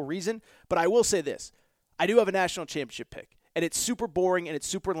that simple reason, but I will say this. I do have a national championship pick, and it's super boring and it's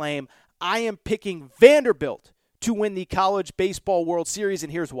super lame. I am picking Vanderbilt to win the College Baseball World Series,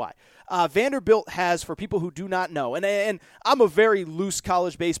 and here's why. Vanderbilt has, for people who do not know, and I'm a very loose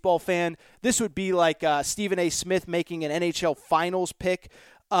college baseball fan. This would be like Stephen A. Smith making an NHL Finals pick.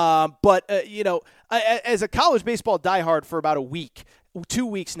 But as a college baseball diehard for about a week, 2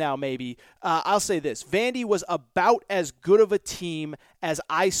 weeks now maybe, I'll say this. Vandy was about as good of a team as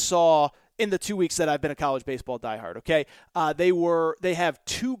I saw in the 2 weeks that I've been a college baseball diehard, okay? They have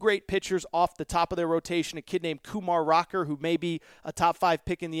two great pitchers off the top of their rotation, a kid named Kumar Rocker, who may be a top 5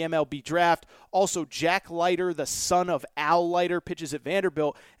 pick in the MLB draft. Also, Jack Leiter, the son of Al Leiter, pitches at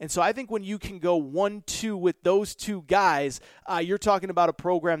Vanderbilt. And so I think when you can go 1-2 with those two guys, you're talking about a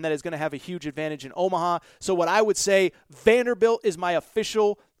program that is going to have a huge advantage in Omaha. So what I would say, Vanderbilt is my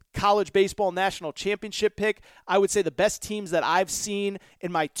official college baseball national championship pick. I would say the best teams that I've seen in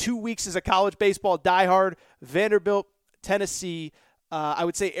my 2 weeks as a college baseball diehard, Vanderbilt, Tennessee. I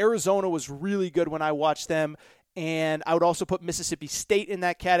would say Arizona was really good when I watched them. And I would also put Mississippi State in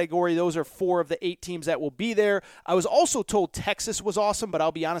that category. Those are 4 of the 8 teams that will be there. I was also told Texas was awesome, but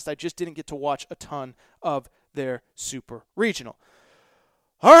I'll be honest, I just didn't get to watch a ton of their super regional.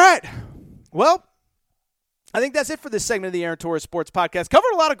 All right. Well, I think that's it for this segment of the Aaron Torres Sports Podcast.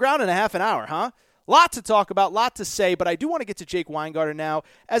 Covered a lot of ground in a half an hour, huh? Lot to talk about, lot to say, but I do want to get to Jake Weingarten now.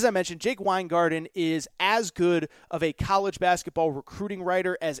 As I mentioned, Jake Weingarten is as good of a college basketball recruiting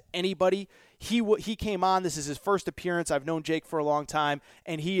writer as anybody. He came on. This is his first appearance. I've known Jake for a long time,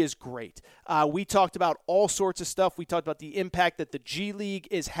 and he is great. We talked about all sorts of stuff. We talked about the impact that the G League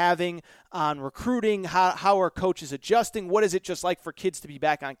is having on recruiting, how our coach is adjusting, what is it just like for kids to be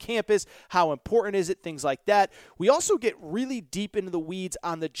back on campus, how important is it, things like that. We also get really deep into the weeds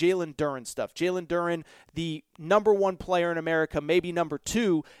on the Jalen Duren stuff. Jalen Duren, the number 1 player in America, maybe number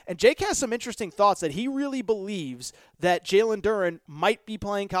 2, and Jake has some interesting thoughts that he really believes that Jalen Duren might be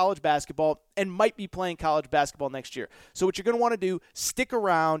playing college basketball and might be playing college basketball next year. So what you're going to want to do, stick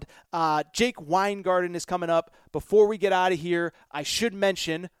around. Jake Weingarten is coming up. Before we get out of here, I should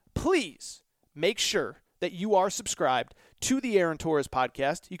mention, please make sure that you are subscribed to the Aaron Torres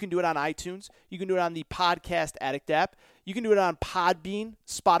Podcast. You can do it on iTunes. You can do it on the Podcast Addict app. You can do it on Podbean,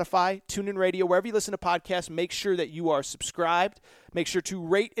 Spotify, TuneIn Radio, wherever you listen to podcasts. Make sure that you are subscribed. Make sure to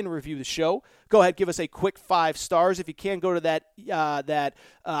rate and review the show. Go ahead, give us a quick 5 stars. If you can, go to that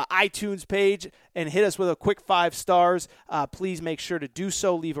iTunes page and hit us with a quick 5 stars. Please make sure to do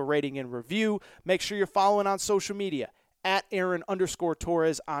so. Leave a rating and review. Make sure you're following on social media, at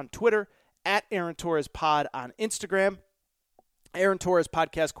Aaron_Torres on Twitter, at Aaron Torres Pod on Instagram, Aaron Torres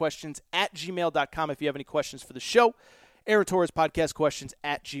Podcast Questions at gmail.com if you have any questions for the show. Aaron Torres Podcast Questions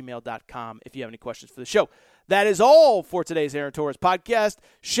at gmail.com if you have any questions for the show. That is all for today's Aaron Torres Podcast.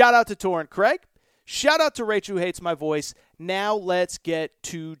 Shout out to Torrin Craig. Shout out to Rachel who hates my voice. Now let's get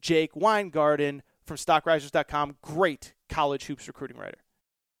to Jake Weingarten from StockRisers.com. Great college hoops recruiting writer.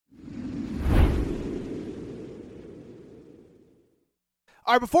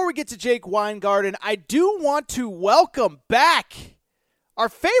 All right, before we get to Jake Weingarten, I do want to welcome back our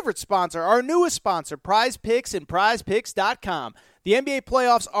favorite sponsor, our newest sponsor, Prize Picks and PrizePicks.com. The NBA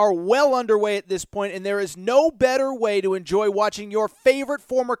playoffs are well underway at this point, and there is no better way to enjoy watching your favorite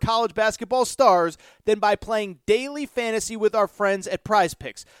former college basketball stars than by playing daily fantasy with our friends at Prize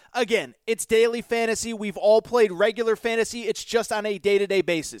Picks. Again, it's daily fantasy. We've all played regular fantasy. It's just on a day-to-day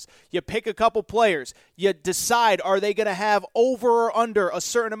basis. You pick a couple players. You decide, are they going to have over or under a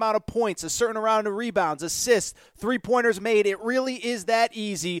certain amount of points, a certain amount of rebounds, assists, three-pointers made. It really is that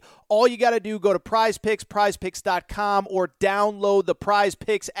easy. All you got to do, go to Prize Picks, PrizePicks.com, or download the Prize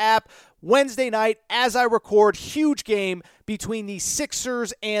Picks app. Wednesday night, as I record, huge game between the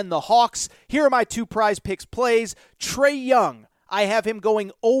Sixers and the Hawks. Here are my 2 Prize Picks plays. Trae Young, I have him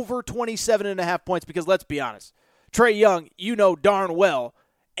going over 27.5 points because let's be honest, Trae Young, you know darn well,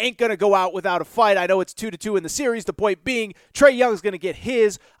 ain't going to go out without a fight. I know it's 2-2 in the series. The point being, Trae Young is going to get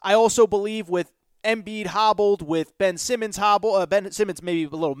his. I also believe with Embiid hobbled, with Ben Simmons hobbled. Ben Simmons maybe a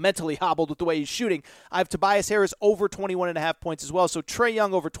little mentally hobbled with the way he's shooting. I have Tobias Harris over 21.5 points as well. So Trae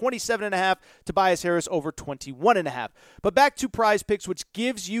Young over 27.5, Tobias Harris over 21.5. But back to Prize Picks, which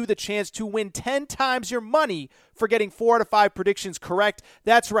gives you the chance to win 10 times your money for getting 4 out of 5 predictions correct.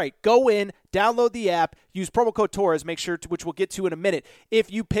 That's right. Go in, download the app, use promo code Torres, which we'll get to in a minute.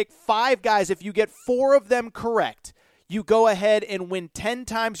 If you pick 5 guys, if you get 4 of them correct, you go ahead and win 10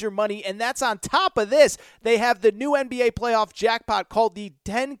 times your money, and that's on top of this. They have the new NBA playoff jackpot called the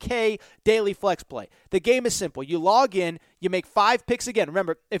 10K Daily Flex Play. The game is simple. You log in, you make 5 picks again.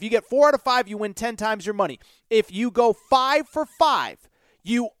 Remember, if you get 4 out of 5, you win 10 times your money. If you go 5 for 5,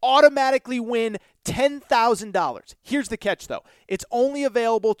 you automatically win $10,000. Here's the catch, though. It's only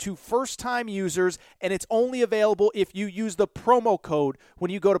available to first-time users, and it's only available if you use the promo code when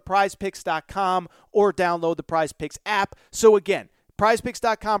you go to prizepicks.com or download the PrizePicks app. So again,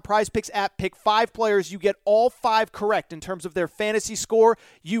 prizepicks.com, PrizePicks app, pick 5 players. You get all 5 correct in terms of their fantasy score.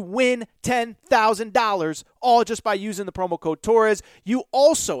 You win $10,000, all just by using the promo code Torres. You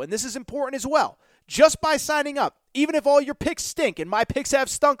also, and this is important as well, just by signing up, even if all your picks stink, and my picks have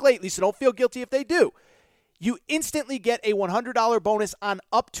stunk lately, so don't feel guilty if they do, you instantly get a $100 bonus on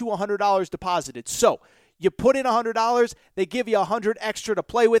up to $100 deposited. So you put in $100, they give you $100 extra to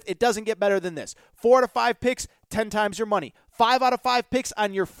play with. It doesn't get better than this. 4 out of 5 picks, 10 times your money. 5 out of 5 picks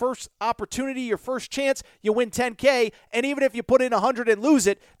on your first opportunity, your first chance, you win $10K. And even if you put in $100 and lose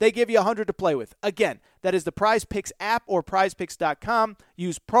it, they give you $100 to play with. Again, that is the PrizePicks app or prizepicks.com.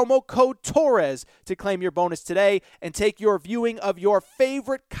 Use promo code Torres to claim your bonus today and take your viewing of your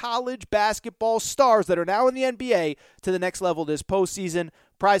favorite college basketball stars that are now in the NBA to the next level this postseason.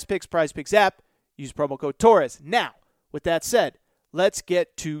 PrizePicks app. Use promo code Torres. Now, with that said, let's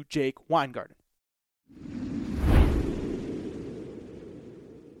get to Jake Weingarten.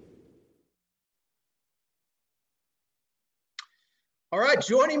 All right,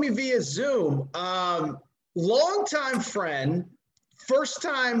 joining me via Zoom, longtime friend, first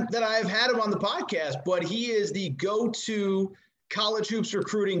time that I've had him on the podcast, but he is the go-to college hoops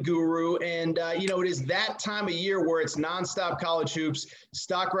recruiting guru. And, it is that time of year where it's nonstop college hoops.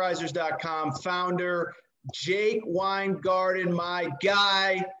 Stockrisers.com founder, Jake Weingarten, my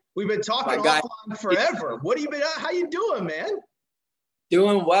guy. We've been talking offline forever. How you doing, man?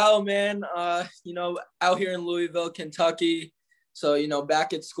 Doing well, man. Out here in Louisville, Kentucky. So,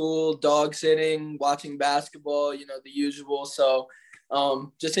 back at school, dog sitting, watching basketball, the usual. So,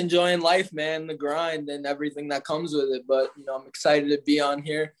 just enjoying life, man, the grind and everything that comes with it. But, I'm excited to be on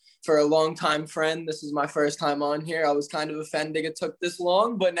here. For a longtime friend, this is my first time on here. I was kind of offended it took this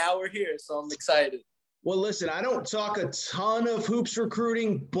long, but now we're here, so I'm excited. Well, listen, I don't talk a ton of hoops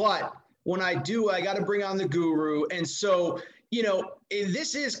recruiting, but when I do, I got to bring on the guru. And so,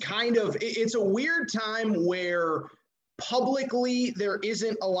 this is it's a weird time where publicly there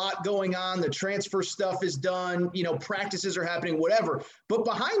isn't a lot going on. The transfer stuff is done, practices are happening, whatever. But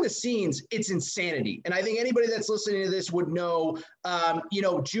behind the scenes, it's insanity. And I think anybody that's listening to this would know,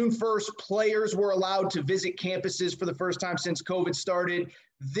 June 1st, players were allowed to visit campuses for the first time since COVID started.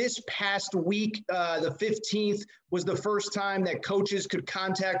 This past week, the 15th, was the first time that coaches could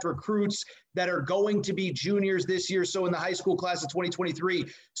contact recruits that are going to be juniors this year, so in the high school class of 2023.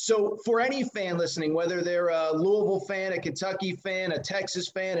 So for any fan listening, whether they're a Louisville fan, a Kentucky fan, a Texas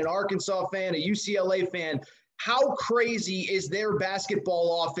fan, an Arkansas fan, a UCLA fan, how crazy is their basketball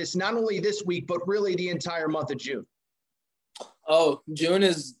office, not only this week, but really the entire month of June? Oh, June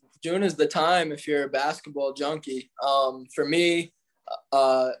is the time if you're a basketball junkie. For me,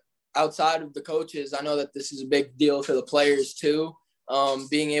 outside of the coaches, I know that this is a big deal for the players too.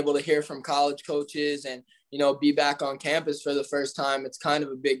 Being able to hear from college coaches and, be back on campus for the first time, it's kind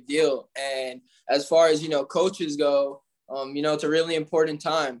of a big deal. And as far as, coaches go, it's a really important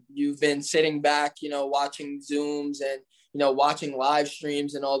time. You've been sitting back, watching Zooms and, watching live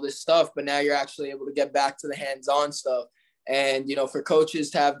streams and all this stuff, but now you're actually able to get back to the hands-on stuff. And, for coaches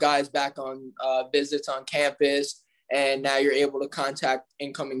to have guys back on visits on campus, and now you're able to contact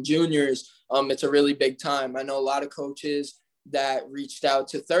incoming juniors, it's a really big time. I know a lot of coaches that reached out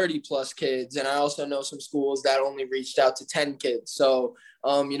to 30 plus kids. And I also know some schools that only reached out to 10 kids. So,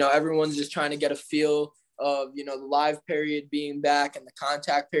 everyone's just trying to get a feel of, the live period being back and the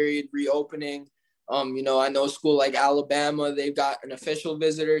contact period reopening. I know a school like Alabama, they've got an official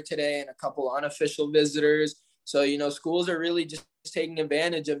visitor today and a couple unofficial visitors. So, schools are really just taking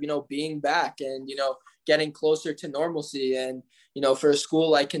advantage of, being back and, getting closer to normalcy. And, for a school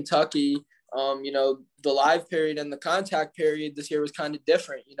like Kentucky, the live period and the contact period this year was kind of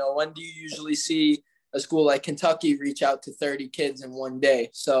different. When do you usually see a school like Kentucky reach out to 30 kids in one day?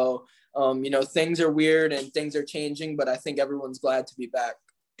 So, Things are weird and things are changing, but I think everyone's glad to be back.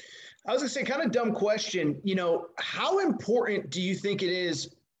 I was going to say, kind of dumb question, how important do you think it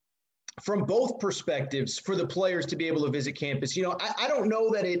is from both perspectives for the players to be able to visit campus? I don't know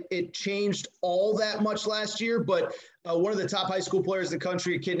that it changed all that much last year, but one of the top high school players in the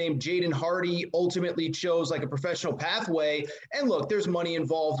country, a kid named Jaden Hardy, ultimately chose like a professional pathway. And look, there's money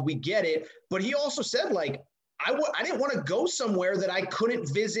involved. We get it. But he also said, like, I didn't want to go somewhere that I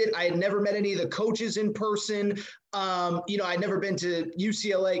couldn't visit. I had never met any of the coaches in person. I'd never been to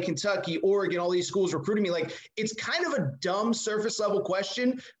UCLA, Kentucky, Oregon, all these schools recruiting me. Like, it's kind of a dumb surface level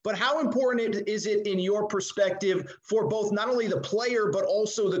question, but how important is it in your perspective for both not only the player, but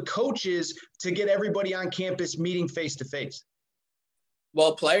also the coaches to get everybody on campus meeting face to face?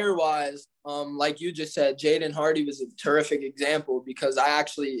 Well, player-wise, like you just said, Jaden Hardy was a terrific example because I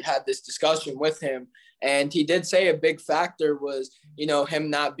actually had this discussion with him, and he did say a big factor was, him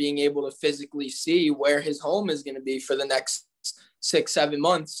not being able to physically see where his home is going to be for the next 6-7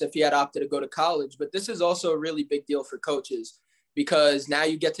 months if he had opted to go to college. But this is also a really big deal for coaches because now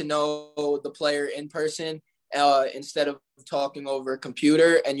you get to know the player in person instead of talking over a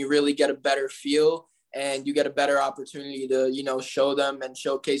computer, and you really get a better feel. And you get a better opportunity to, show them and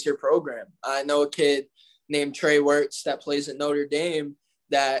showcase your program. I know a kid named Trey Wirtz that plays at Notre Dame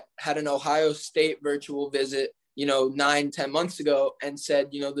that had an Ohio State virtual visit, 9-10 months ago and said,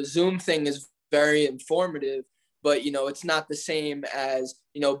 the Zoom thing is very informative, but, it's not the same as,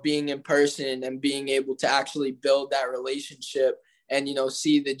 being in person and being able to actually build that relationship and,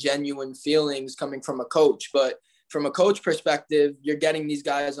 see the genuine feelings coming from a coach. But from a coach perspective, you're getting these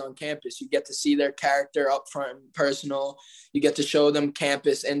guys on campus. You get to see their character up front and personal. You get to show them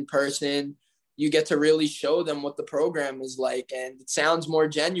campus in person. You get to really show them what the program is like. And it sounds more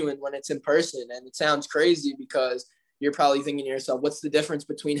genuine when it's in person. And it sounds crazy because you're probably thinking to yourself, what's the difference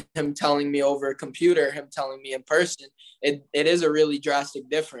between him telling me over a computer, him telling me in person? It is a really drastic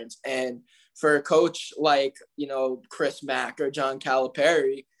difference. And for a coach like, Chris Mack or John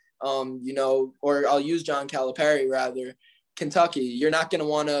Calipari, or I'll use John Calipari rather, Kentucky, you're not going to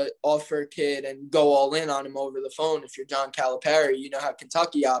want to offer a kid and go all in on him over the phone. If you're John Calipari, you know how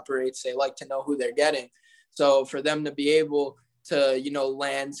Kentucky operates. They like to know who they're getting. So for them to be able to,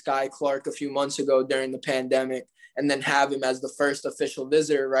 land Sky Clark a few months ago during the pandemic and then have him as the first official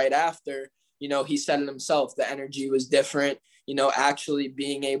visitor right after, he said it himself, the energy was different, actually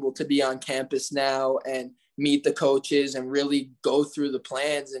being able to be on campus now and meet the coaches and really go through the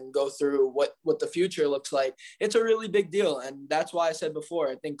plans and go through what the future looks like. It's a really big deal. And that's why I said before,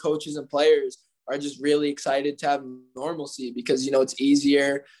 I think coaches and players are just really excited to have normalcy because, it's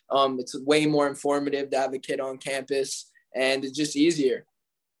easier. It's way more informative to have a kid on campus and it's just easier.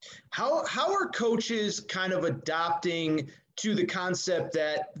 How are coaches kind of adopting to the concept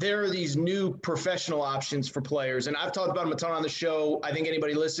that there are these new professional options for players? And I've talked about them a ton on the show. I think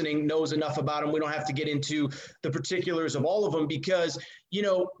anybody listening knows enough about them. We don't have to get into the particulars of all of them because,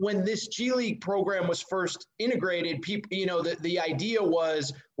 when this G League program was first integrated, people, the idea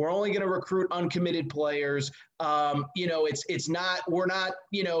was we're only going to recruit uncommitted players. It's not, we're not,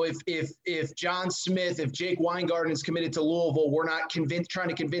 if John Smith, if Jake Weingarten is committed to Louisville, we're not trying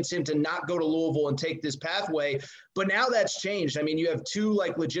to convince him to not go to Louisville and take this pathway. But now that's changed. I mean, you have two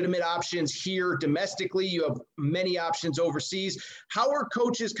legitimate options here domestically. You have many options overseas. How are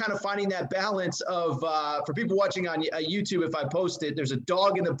coaches kind of finding that balance of, for people watching on YouTube, if I post it, there's a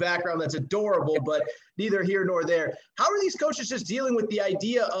dog in the background that's adorable, but neither here nor there. How are these coaches just dealing with the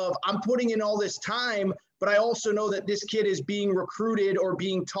idea of I'm putting in all this time, but I also know that this kid is being recruited or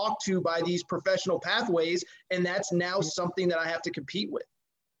being talked to by these professional pathways, and that's now something that I have to compete with?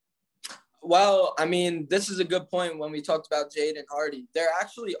 Well, I mean, this is a good point when we talked about Jaden Hardy. There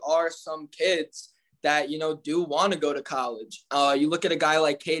actually are some kids that, do want to go to college. You look at a guy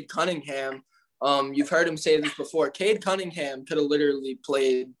like Cade Cunningham. You've heard him say this before. Cade Cunningham could have literally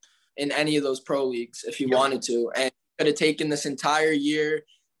played in any of those pro leagues if he wanted to, and could have taken this entire year,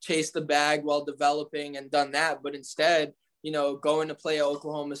 chased the bag while developing and done that. But instead, going to play at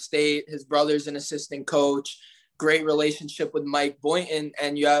Oklahoma State, his brother's an assistant coach, great relationship with Mike Boynton,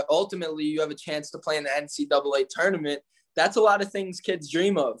 and ultimately you have a chance to play in the NCAA tournament. That's a lot of things kids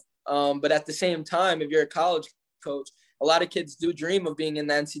dream of. But at the same time, if you're a college coach, a lot of kids do dream of being in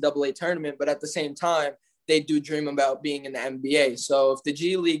the NCAA tournament, but at the same time, they do dream about being in the NBA. So if the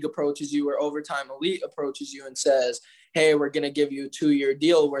G League approaches you or Overtime Elite approaches you and says, hey, we're going to give you a 2-year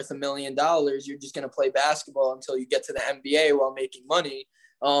deal worth $1 million, you're just going to play basketball until you get to the NBA while making money,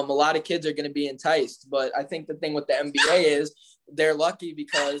 a lot of kids are going to be enticed. But I think the thing with the NBA is they're lucky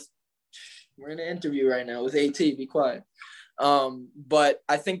because we're in an interview right now with AT. Be quiet. But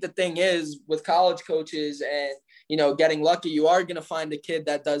I think the thing is with college coaches and, getting lucky, you are going to find a kid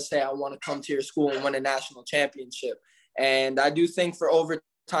that does say, I want to come to your school and win a national championship. And I do think for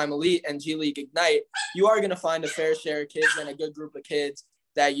Overtime Elite and G League Ignite, you are going to find a fair share of kids and a good group of kids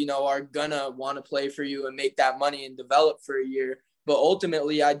that, are going to want to play for you and make that money and develop for a year. But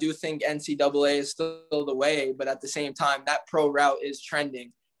ultimately, I do think NCAA is still the way. But at the same time, that pro route is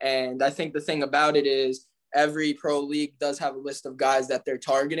trending. And I think the thing about it is every pro league does have a list of guys that they're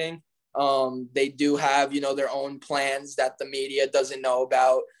targeting. They do have, their own plans that the media doesn't know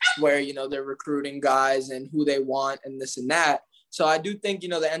about where, they're recruiting guys and who they want and this and that. So I do think, the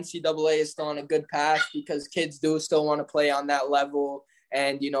NCAA is still on a good path because kids do still want to play on that level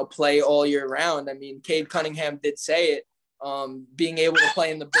and, play all year round. I mean, Cade Cunningham did say it. Being able to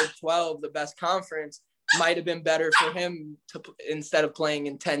play in the Big 12, the best conference, might have been better for him instead of playing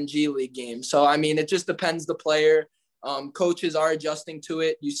in 10 G League games. So, I mean, it just depends the player. Coaches are adjusting to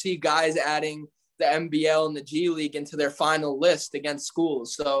it. You see guys adding the NBL and the G League into their final list against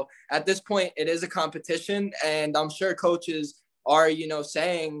schools. So at this point, it is a competition, and I'm sure coaches are,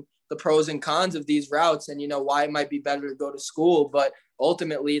 saying the pros and cons of these routes and, why it might be better to go to school. But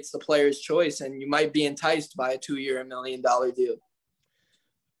ultimately, it's the player's choice, and you might be enticed by a 2-year, $1 million deal.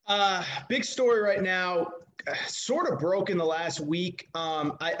 Big story right now, sort of broke in the last week.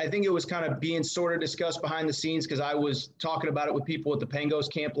 I think it was kind of being sort of discussed behind the scenes because I was talking about it with people at the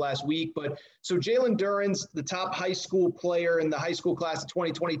Pangos camp last week. But so Jalen Duren's the top high school player in the high school class of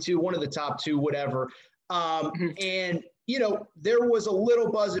 2022, one of the top two, whatever. And, there was a little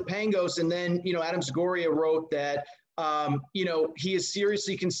buzz at Pangos, and then, Adam Zagoria wrote that, he is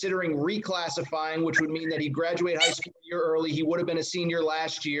seriously considering reclassifying, which would mean that he graduated high school a year early. He would have been a senior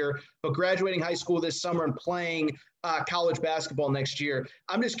last year, but graduating high school this summer and playing college basketball next year.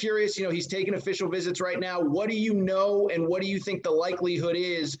 I'm just curious, he's taking official visits right now. What do you know, and what do you think the likelihood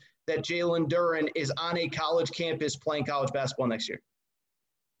is that Jalen Duren is on a college campus playing college basketball next year?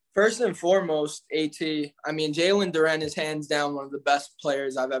 First and foremost, I mean, Jalen Duren is hands down one of the best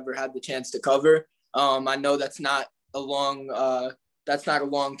players I've ever had the chance to cover. I know that's not a long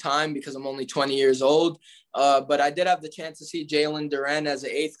time because I'm only 20 years old. But I did have the chance to see Jalen Duren as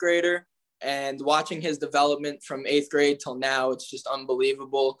an 8th grader, and watching his development from 8th grade till now, it's just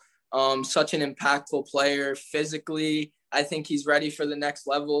unbelievable. Such an impactful player physically. I think he's ready for the next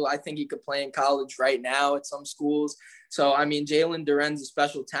level. I think he could play in college right now at some schools. So, I mean, Jalen Duren's a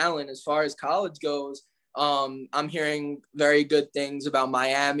special talent. As far as college goes, I'm hearing very good things about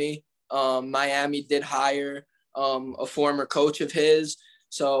Miami. Miami did hire a former coach of his.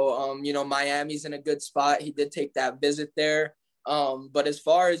 So, Miami's in a good spot. He did take that visit there. But as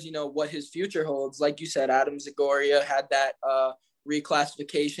far as, what his future holds, like you said, Adam Zagoria had that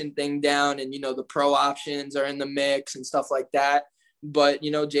reclassification thing down, and, the pro options are in the mix and stuff like that. But,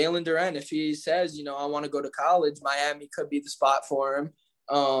 Jalen Duren, if he says, I want to go to college, Miami could be the spot for him.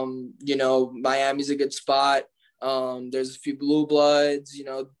 Miami's a good spot. There's a few blue bloods,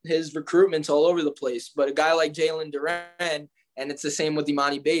 his recruitment's all over the place. But a guy like Jalen Duren, and it's the same with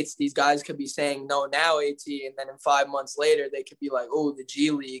Imani Bates, these guys could be saying no now, and then in 5 months later, they could be like, oh, the G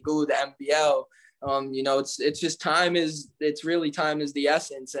League, oh, the NBL. It's just time is the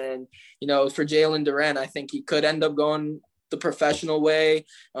essence. And, for Jalen Duren, I think he could end up going the professional way.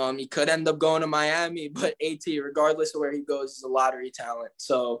 He could end up going to Miami, but regardless of where he goes, is a lottery talent.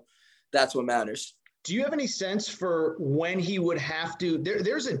 So that's what matters. Do you have any sense for when he would have to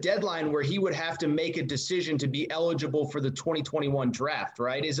there's a deadline where he would have to make a decision to be eligible for the 2021 draft,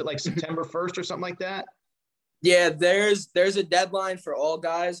 right? Is it like September 1st or something like that? Yeah, there's a deadline for all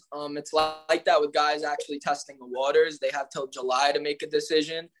guys. It's like that with guys actually testing the waters. They have till July to make a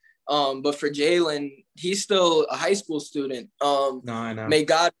decision. But for Jalen, he's still a high school student. No, I know. May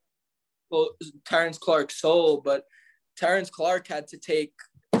God Terrence Clark's soul, but Terrence Clark had to take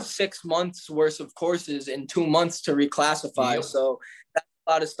 6 months worth of courses in 2 months to reclassify. Yep. So that's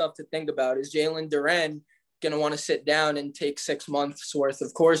a lot of stuff to think about. Is Jalen Duren going to want to sit down and take 6 months worth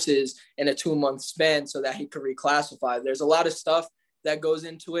of courses in a 2-month span so that he could reclassify? There's a lot of stuff that goes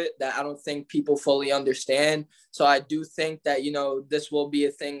into it that I don't think people fully understand. So I do think that, this will be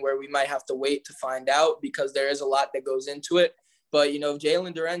a thing where we might have to wait to find out because there is a lot that goes into it. But, if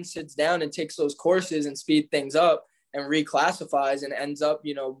Jalen Duren sits down and takes those courses and speed things up and reclassifies and ends up,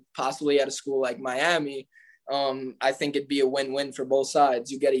 possibly at a school like Miami, I think it'd be a win-win for both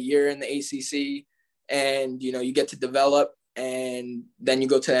sides. You get a year in the ACC and, you get to develop, and then you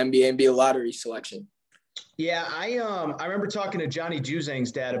go to the NBA and be a lottery selection. Yeah, I remember talking to Johnny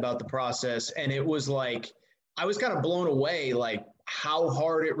Juzang's dad about the process, and it was like I was kind of blown away, like how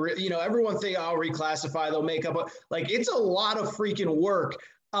hard everyone think I'll reclassify, they'll make up. Like, it's a lot of freaking work.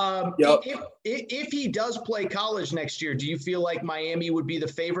 Yep. If he does play college next year, do you feel like Miami would be the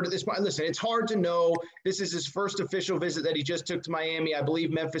favorite at this point? Listen, it's hard to know. This is his first official visit that he just took to Miami. I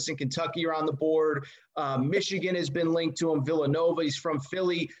believe Memphis and Kentucky are on the board. Michigan has been linked to him. Villanova, he's from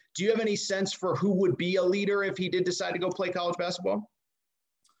Philly. Do you have any sense for who would be a leader if he did decide to go play college basketball?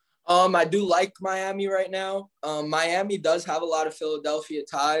 I do like Miami right now. Miami does have a lot of Philadelphia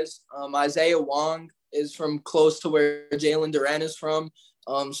ties. Isaiah Wong is from close to where Jalen Duren is from.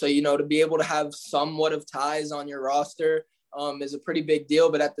 So, to be able to have somewhat of ties on your roster is a pretty big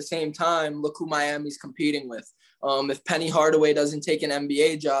deal. But at the same time, look who Miami's competing with. If Penny Hardaway doesn't take an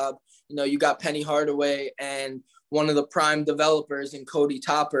NBA job, you got Penny Hardaway and one of the prime developers in Cody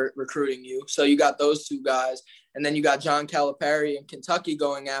Topper recruiting you. So you got those two guys. And then you got John Calipari in Kentucky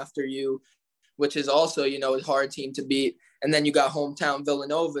going after you, which is also, a hard team to beat. And then you got hometown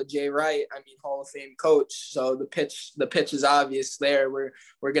Villanova, Jay Wright, Hall of Fame coach. So the pitch is obvious there. We're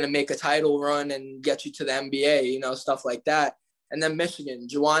going to make a title run and get you to the NBA, stuff like that. And then Michigan,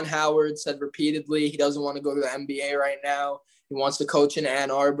 Juwan Howard said repeatedly he doesn't want to go to the NBA right now. He wants to coach in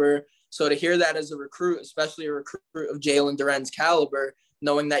Ann Arbor. So to hear that as a recruit, especially a recruit of Jalen Duren's caliber,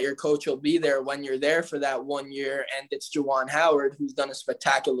 knowing that your coach will be there when you're there for that 1 year, and it's Juwan Howard, who's done a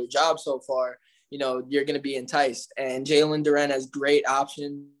spectacular job so far, you're going to be enticed. And Jalen Duren has great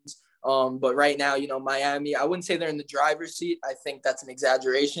options. But right now, Miami, I wouldn't say they're in the driver's seat. I think that's an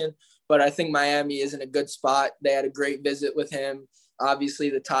exaggeration. But I think Miami is in a good spot. They had a great visit with him. Obviously,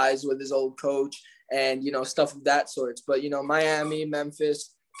 the ties with his old coach and, stuff of that sort. But, Miami,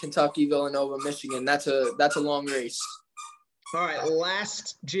 Memphis, Kentucky, Villanova, Michigan, that's a long race. All right,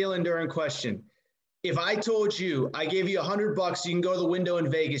 last Jalen Duren question. If I told you, I gave you $100, you can go to the window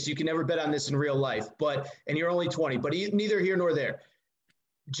in Vegas. You can never bet on this in real life, and you're only 20, but neither here nor there.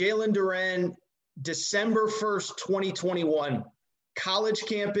 Jalen Duren, December 1st, 2021, college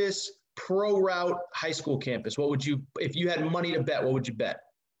campus, pro route, high school campus. What would you, if you had money to bet, what would you bet?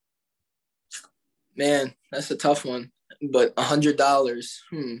 Man, that's a tough one, but $100.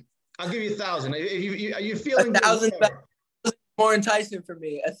 I'll give you 1,000. Are you feeling 1,000 more enticing for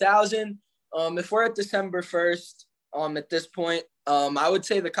me? 1,000. If we're at December 1st, at this point, I would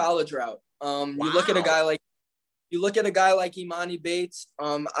say the college route. Wow. You look at a guy like Imani Bates.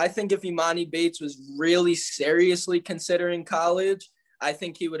 I think if Imani Bates was really seriously considering college, I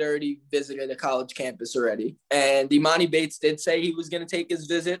think he would already visited a college campus already. And Imani Bates did say he was going to take his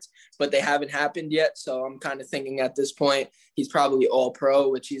visits, but they haven't happened yet. So I'm kind of thinking at this point, he's probably all pro,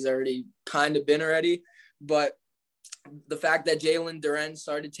 which he's already kind of been already. But the fact that Jalen Duren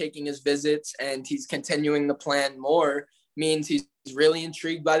started taking his visits and he's continuing the plan more means he's really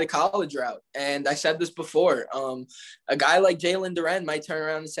intrigued by the college route. And I said this before, a guy like Jalen Duren might turn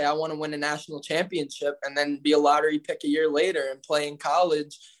around and say, I want to win a national championship, and then be a lottery pick a year later and play in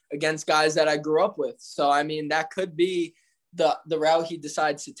college against guys that I grew up with. So, that could be the route he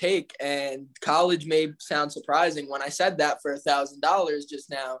decides to take. And college may sound surprising. When I said that for $1,000 just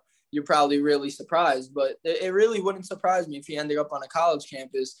now, you're probably really surprised, but it really wouldn't surprise me if he ended up on a college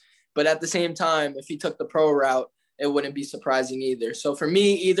campus. But at the same time, if he took the pro route, it wouldn't be surprising either. So for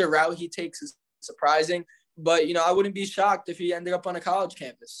me, either route he takes is surprising, but, I wouldn't be shocked if he ended up on a college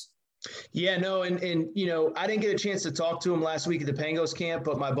campus. Yeah, no. And I didn't get a chance to talk to him last week at the Pangos camp,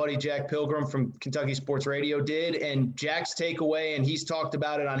 but my buddy Jack Pilgrim from Kentucky Sports Radio did. And Jack's takeaway, and he's talked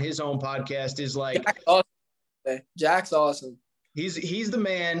about it on his own podcast, is like, Jack's awesome. He's the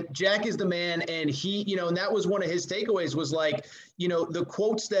man. Jack is the man. And he, and that was one of his takeaways was like, the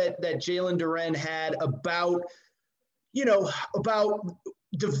quotes that Jalen Duren had about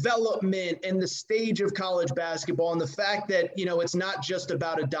development and the stage of college basketball, and the fact that, it's not just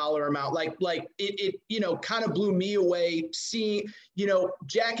about a dollar amount. Like it kind of blew me away seeing,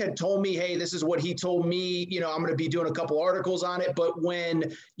 Jack had told me, hey, this is what he told me, I'm going to be doing a couple articles on it. But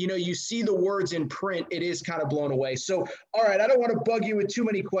when, you see the words in print, it is kind of blown away. So, all right, I don't want to bug you with too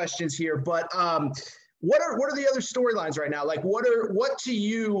many questions here, but what are the other storylines right now? Like what to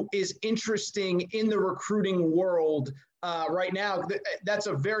you is interesting in the recruiting world right now? That's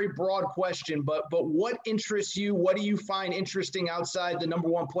a very broad question, but what interests you? What do you find interesting outside the number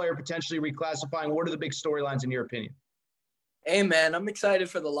one player potentially reclassifying? What are the big storylines in your opinion? Hey man, I'm excited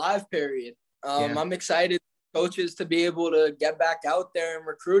for the live period. I'm excited for coaches to be able to get back out there and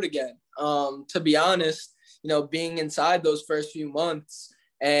recruit again. To be honest, being inside those first few months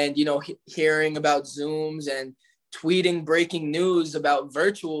and, hearing about Zooms and tweeting breaking news about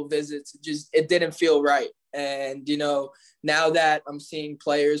virtual visits, it didn't feel right. And, now that I'm seeing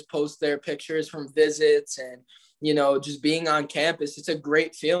players post their pictures from visits and, just being on campus, it's a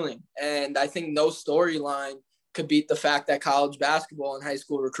great feeling. And I think no storyline could beat the fact that college basketball and high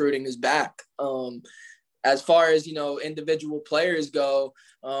school recruiting is back. As far as, individual players go,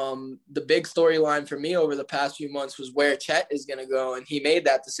 the big storyline for me over the past few months was where Chet is going to go. And he made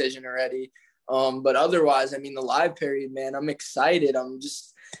that decision already. But otherwise, the live period, man, I'm excited.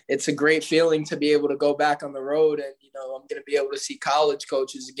 It's a great feeling to be able to go back on the road and, I'm going to be able to see college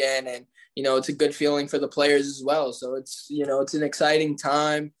coaches again. And, it's a good feeling for the players as well. So it's, it's an exciting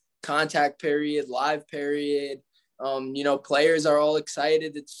time, contact period, live period. Players are all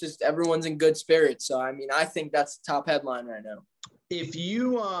excited. It's just everyone's in good spirits. So, I think that's the top headline right now. If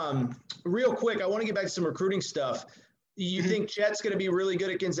you, real quick, I want to get back to some recruiting stuff. You think Chet's going to be really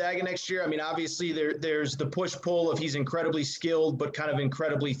good at Gonzaga next year? Obviously there's the push-pull of he's incredibly skilled but kind of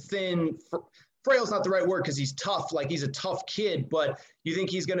incredibly thin. Frail's not the right word because he's tough. Like, he's a tough kid. But you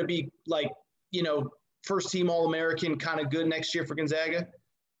think he's going to be, first-team All-American kind of good next year for Gonzaga?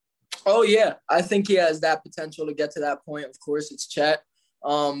 Oh, yeah. I think he has that potential to get to that point. Of course, it's Chet.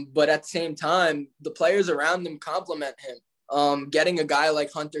 But at the same time, the players around him compliment him. Getting a guy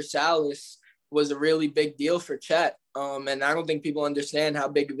like Hunter Salas was a really big deal for Chet. And I don't think people understand how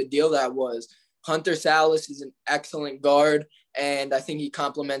big of a deal that was. Hunter Salas is an excellent guard, and I think he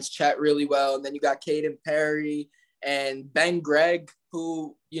complements Chet really well. And then you got Calipari and Ben Gregg,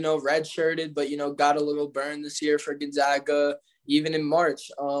 who, redshirted, but, got a little burn this year for Gonzaga, even in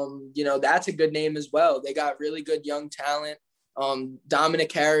March. That's a good name as well. They got really good young talent.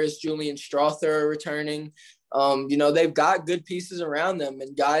 Dominic Harris, Julian Strother are returning. They've got good pieces around them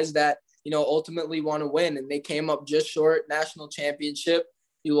and guys that, ultimately want to win. And they came up just short national championship.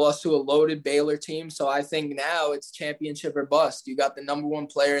 You lost to a loaded Baylor team. So I think now it's championship or bust. You got the number one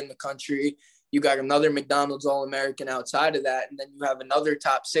player in the country. You got another McDonald's All-American outside of that. And then you have another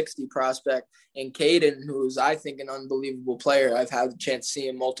top 60 prospect in Caden, who's, I think, an unbelievable player. I've had the chance to see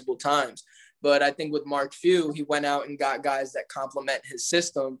him multiple times. But I think with Mark Few, he went out and got guys that complement his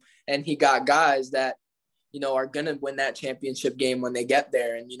system. And he got guys that, are going to win that championship game when they get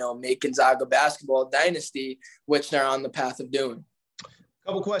there and, make Gonzaga basketball a dynasty, which they're on the path of doing.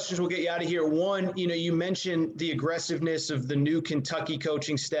 Couple questions, we'll get you out of here. One, you mentioned the aggressiveness of the new Kentucky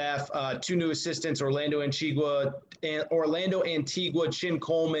coaching staff, two new assistants, Orlando Antigua, Chin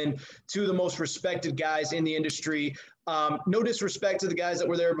Coleman, two of the most respected guys in the industry. No disrespect to the guys that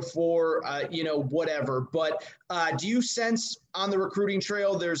were there before, whatever. But do you sense on the recruiting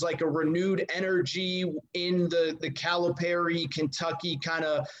trail there's like a renewed energy in the Calipari, Kentucky kind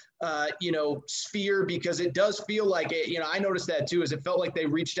of sphere? Because it does feel like it, I noticed that too, is it felt like they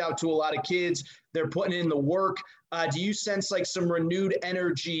reached out to a lot of kids. They're putting in the work. Do you sense like some renewed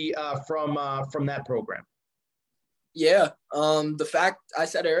energy from that program? Yeah. The fact I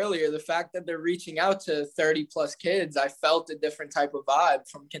said earlier, the fact that they're reaching out to 30 plus kids, I felt a different type of vibe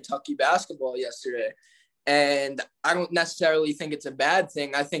from Kentucky basketball yesterday. And I don't necessarily think it's a bad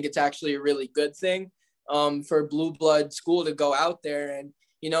thing. I think it's actually a really good thing for a blue blood school to go out there and,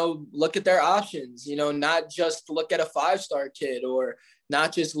 look at their options, not just look at a 5-star kid or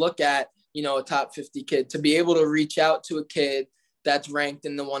not just look at, a top 50 kid, to be able to reach out to a kid that's ranked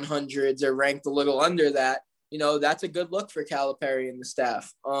in the 100s or ranked a little under that. That's a good look for Calipari and the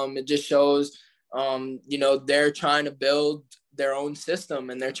staff. It just shows, they're trying to build their own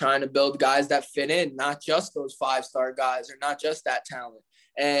system and they're trying to build guys that fit in, not just those 5-star guys or not just that talent.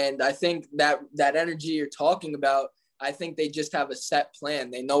 And I think that energy you're talking about, I think they just have a set plan.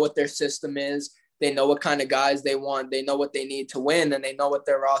 They know what their system is. They know what kind of guys they want. They know what they need to win, and they know what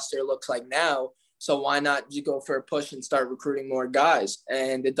their roster looks like now. So why not you go for a push and start recruiting more guys?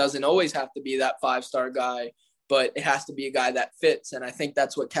 And it doesn't always have to be that 5-star guy, but it has to be a guy that fits. And I think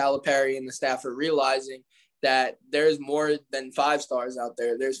that's what Calipari and the staff are realizing, that there's more than 5 stars out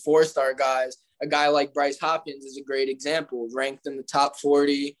there. There's 4-star guys. A guy like Bryce Hopkins is a great example, ranked in the top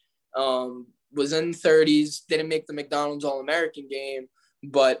 40, was in the 30s, didn't make the McDonald's All-American game.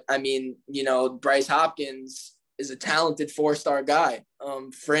 But, Bryce Hopkins is a talented 4-star guy,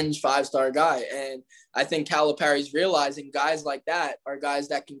 fringe 5-star guy. And I think Calipari's realizing guys like that are guys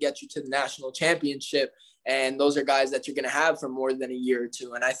that can get you to the national championship. And those are guys that you're going to have for more than a year or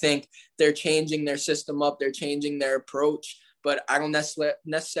two. And I think they're changing their system up. They're changing their approach. But I don't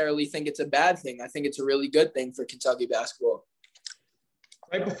necessarily think it's a bad thing. I think it's a really good thing for Kentucky basketball.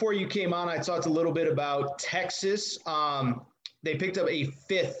 Right before you came on, I talked a little bit about Texas. They picked up a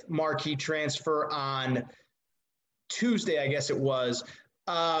 5th marquee transfer on Tuesday, I guess it was.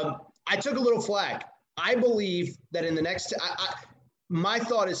 I took a little flack. I believe that in the next my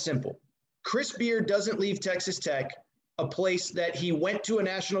thought is simple. Chris Beard doesn't leave Texas Tech a place that he went to a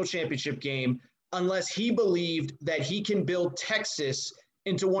national championship game unless he believed that he can build Texas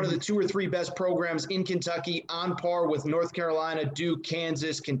into one of the 2 or 3 best programs in Kentucky on par with North Carolina, Duke,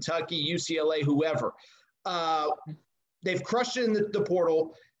 Kansas, Kentucky, UCLA, whoever. They've crushed it in the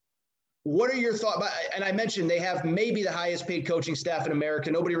portal. What are your thoughts? And I mentioned they have maybe the highest paid coaching staff in America.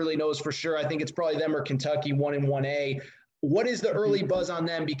 Nobody really knows for sure. I think it's probably them or Kentucky 1 and 1A. What is the early buzz on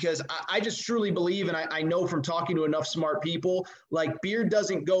them? Because I just truly believe, and I know from talking to enough smart people, like Beard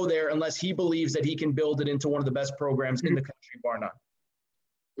doesn't go there unless he believes that he can build it into one of the best programs in the country, bar none.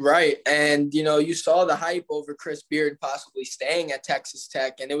 Right. And, you saw the hype over Chris Beard possibly staying at Texas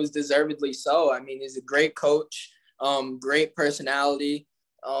Tech, and it was deservedly so. I mean, he's a great coach, great personality.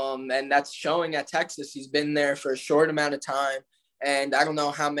 And that's showing at Texas. He's been there for a short amount of time. And I don't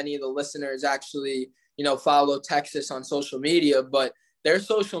know how many of the listeners actually, follow Texas on social media, but their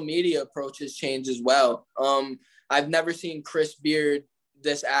social media approaches change as well. I've never seen Chris Beard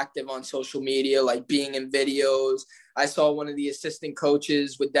this active on social media, like being in videos. I saw one of the assistant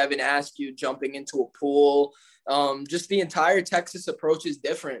coaches with Devin Askew jumping into a pool. Just the entire Texas approach is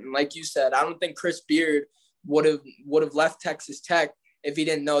different. And like you said, I don't think Chris Beard would have left Texas Tech if he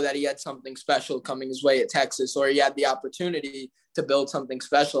didn't know that he had something special coming his way at Texas, or he had the opportunity to build something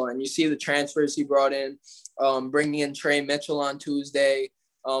special. And you see the transfers he brought in, bringing in Trey Mitchell on Tuesday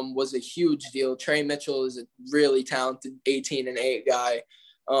was a huge deal. Trey Mitchell is a really talented 18-8 guy.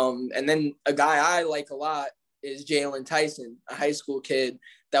 And then a guy I like a lot is Jalen Tyson, a high school kid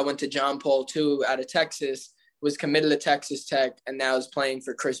that went to John Paul II out of Texas, was committed to Texas Tech, and now is playing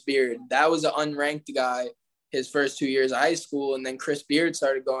for Chris Beard. That was an unranked guy his first 2 years of high school, and then Chris Beard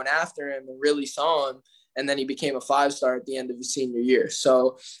started going after him and really saw him, and then he became a 5-star at the end of his senior year.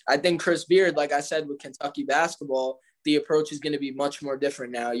 So I think Chris Beard, like I said, with Kentucky basketball, the approach is going to be much more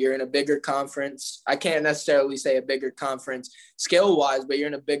different now. You're in a bigger conference. I can't necessarily say a bigger conference skill-wise, but you're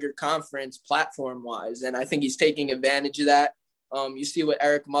in a bigger conference platform-wise, and I think he's taking advantage of that. You see what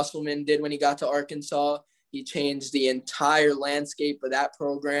Eric Musselman did when he got to Arkansas. He changed the entire landscape of that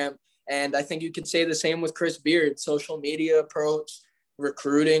program. And I think you could say the same with Chris Beard, social media approach,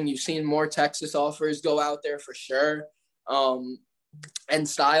 recruiting. You've seen more Texas offers go out there for sure. And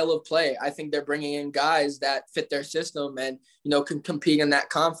style of play. I think they're bringing in guys that fit their system and, can compete in that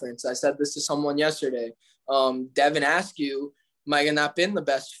conference. I said this to someone yesterday. Devin Askew might have not been the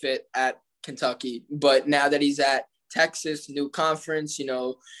best fit at Kentucky, but now that he's at Texas, new conference,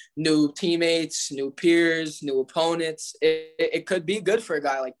 new teammates, new peers, new opponents. It could be good for a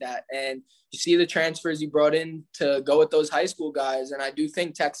guy like that. And you see the transfers he brought in to go with those high school guys. And I do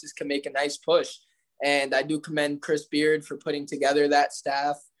think Texas can make a nice push. And I do commend Chris Beard for putting together that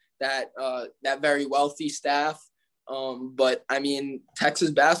staff, that very wealthy staff. But I mean, Texas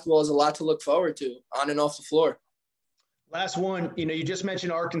basketball is a lot to look forward to on and off the floor. Last one, you just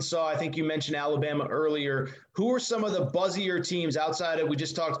mentioned Arkansas. I think you mentioned Alabama earlier. Who are some of the buzzier teams outside of, we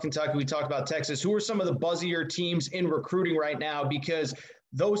just talked Kentucky, we talked about Texas. Who are some of the buzzier teams in recruiting right now? Because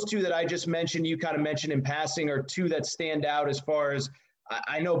those two that I just mentioned, you kind of mentioned in passing, are two that stand out as far as,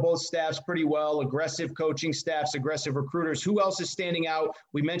 I know both staffs pretty well, aggressive coaching staffs, aggressive recruiters. Who else is standing out?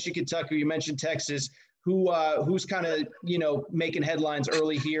 We mentioned Kentucky, you mentioned Texas. Who's kind of, making headlines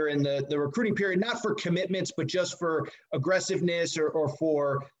early here in the recruiting period, not for commitments, but just for aggressiveness or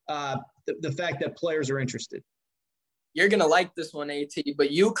for the fact that players are interested? You're going to like this one, AT, but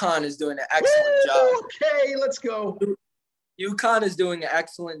UConn is doing an excellent job. Okay, let's go. UConn is doing an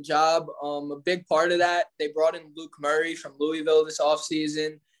excellent job. A big part of that, they brought in Luke Murray from Louisville this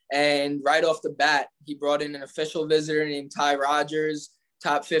offseason, and right off the bat, he brought in an official visitor named Ty Rogers,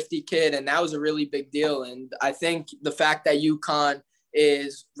 top 50 kid, and that was a really big deal. And I think the fact that UConn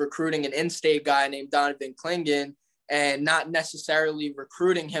is recruiting an in-state guy named Donovan Clingan and not necessarily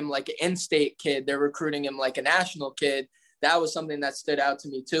recruiting him like an in-state kid, they're recruiting him like a national kid, that was something that stood out to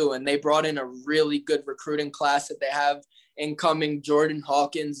me too. And they brought in a really good recruiting class that they have incoming. Jordan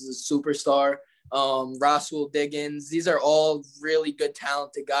Hawkins is a superstar. Roswell Diggins. These are all really good,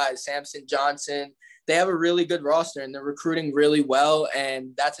 talented guys. Samson Johnson. They have a really good roster, and they're recruiting really well.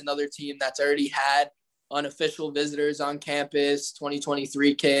 And that's another team that's already had unofficial visitors on campus,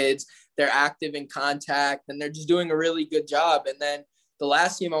 2023 kids. They're active in contact, and they're just doing a really good job. And then the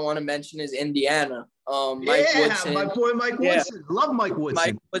last team I want to mention is Indiana. Mike Woodson. My boy Mike Woodson. Love Mike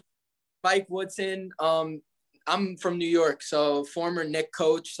Woodson. Mike Woodson. I'm from New York, so former Knick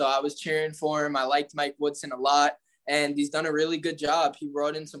coach, so I was cheering for him. I liked Mike Woodson a lot, and he's done a really good job. He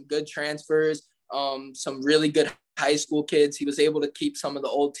brought in some good transfers, some really good high school kids. He was able to keep some of the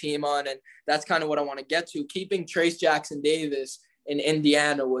old team on, and that's kind of what I want to get to. Keeping Trace Jackson Davis in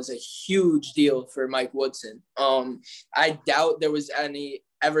Indiana was a huge deal for Mike Woodson. I doubt there was any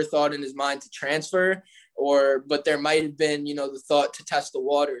ever thought in his mind to transfer, but there might have been, the thought to test the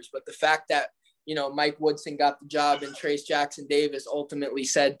waters. But the fact that, Mike Woodson got the job and Trace Jackson Davis ultimately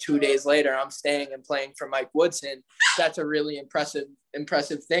said 2 days later, I'm staying and playing for Mike Woodson. That's a really impressive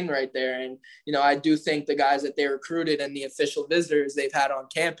thing right there. And, I do think the guys that they recruited and the official visitors they've had on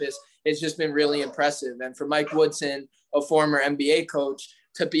campus, it's just been really impressive. And for Mike Woodson, a former NBA coach,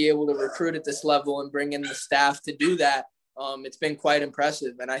 to be able to recruit at this level and bring in the staff to do that, it's been quite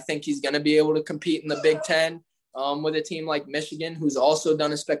impressive. And I think he's going to be able to compete in the Big Ten with a team like Michigan, who's also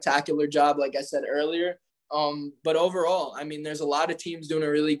done a spectacular job, like I said earlier. But overall, I mean, there's a lot of teams doing a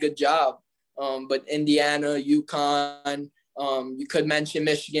really good job. But Indiana, UConn, you could mention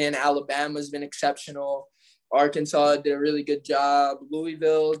Michigan, Alabama's been exceptional. Arkansas did a really good job.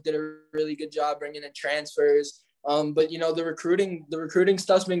 Louisville did a really good job bringing in transfers. But, the recruiting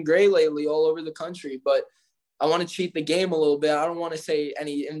stuff's been great lately all over the country. But I want to cheat the game a little bit. I don't want to say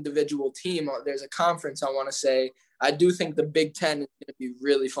any individual team. There's a conference I want to say. I do think the Big Ten is going to be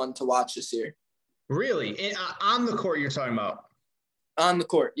really fun to watch this year. Really? On the court you're talking about? On the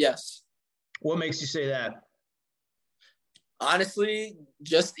court, yes. What makes you say that? Honestly,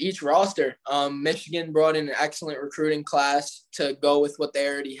 just each roster. Michigan brought in an excellent recruiting class to go with what they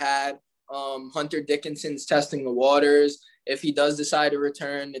already had. Hunter Dickinson's testing the waters. If he does decide to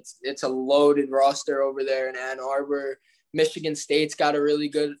return, it's a loaded roster over there in Ann Arbor. Michigan State's got a really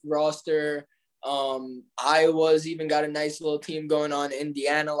good roster. Iowa's even got a nice little team going on.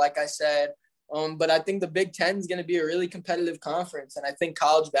 Indiana, like I said. But I think the Big Ten is going to be a really competitive conference, and I think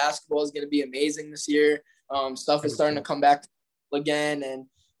college basketball is going to be amazing this year. Stuff is starting to come back again, and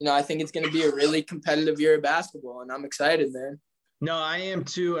I think it's going to be a really competitive year of basketball, and I'm excited, man. No, I am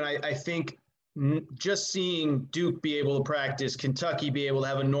too, and I think just seeing Duke be able to practice, Kentucky be able to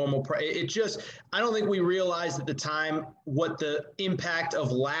have a normal I don't think we realized at the time what the impact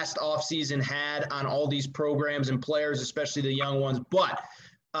of last offseason had on all these programs and players, especially the young ones. But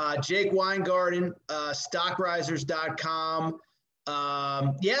Jake Weingarten, stockrisers.com.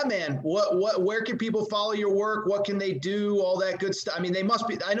 Yeah, man, where can people follow your work? What can they do? All that good stuff. I mean, they must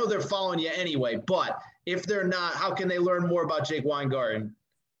be, I know they're following you anyway, but if they're not, how can they learn more about Jake Weingarten?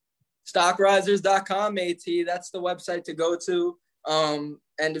 Stockrisers.com, AT. That's the website to go to. And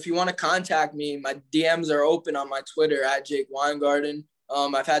if you want to contact me, my DMs are open on my Twitter at Jake Weingarten.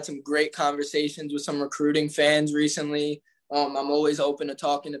 I've had some great conversations with some recruiting fans recently. I'm always open to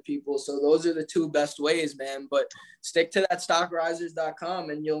talking to people. So those are the two best ways, man. But stick to that stockrisers.com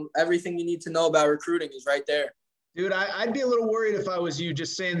and everything you need to know about recruiting is right there. Dude, I'd be a little worried if I was you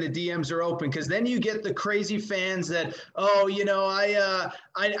just saying the DMs are open, because then you get the crazy fans that, I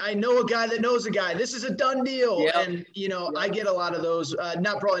know a guy that knows a guy. This is a done deal. Yep. And, I get a lot of those,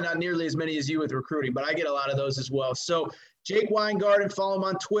 probably not nearly as many as you with recruiting, but I get a lot of those as well. So Jake Weingarten, follow him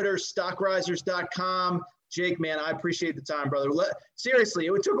on Twitter, stockrisers.com. Jake, man, I appreciate the time, brother. Seriously,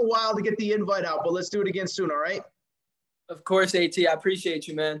 it took a while to get the invite out, but let's do it again soon, all right? Of course, AT. I appreciate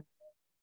you, man.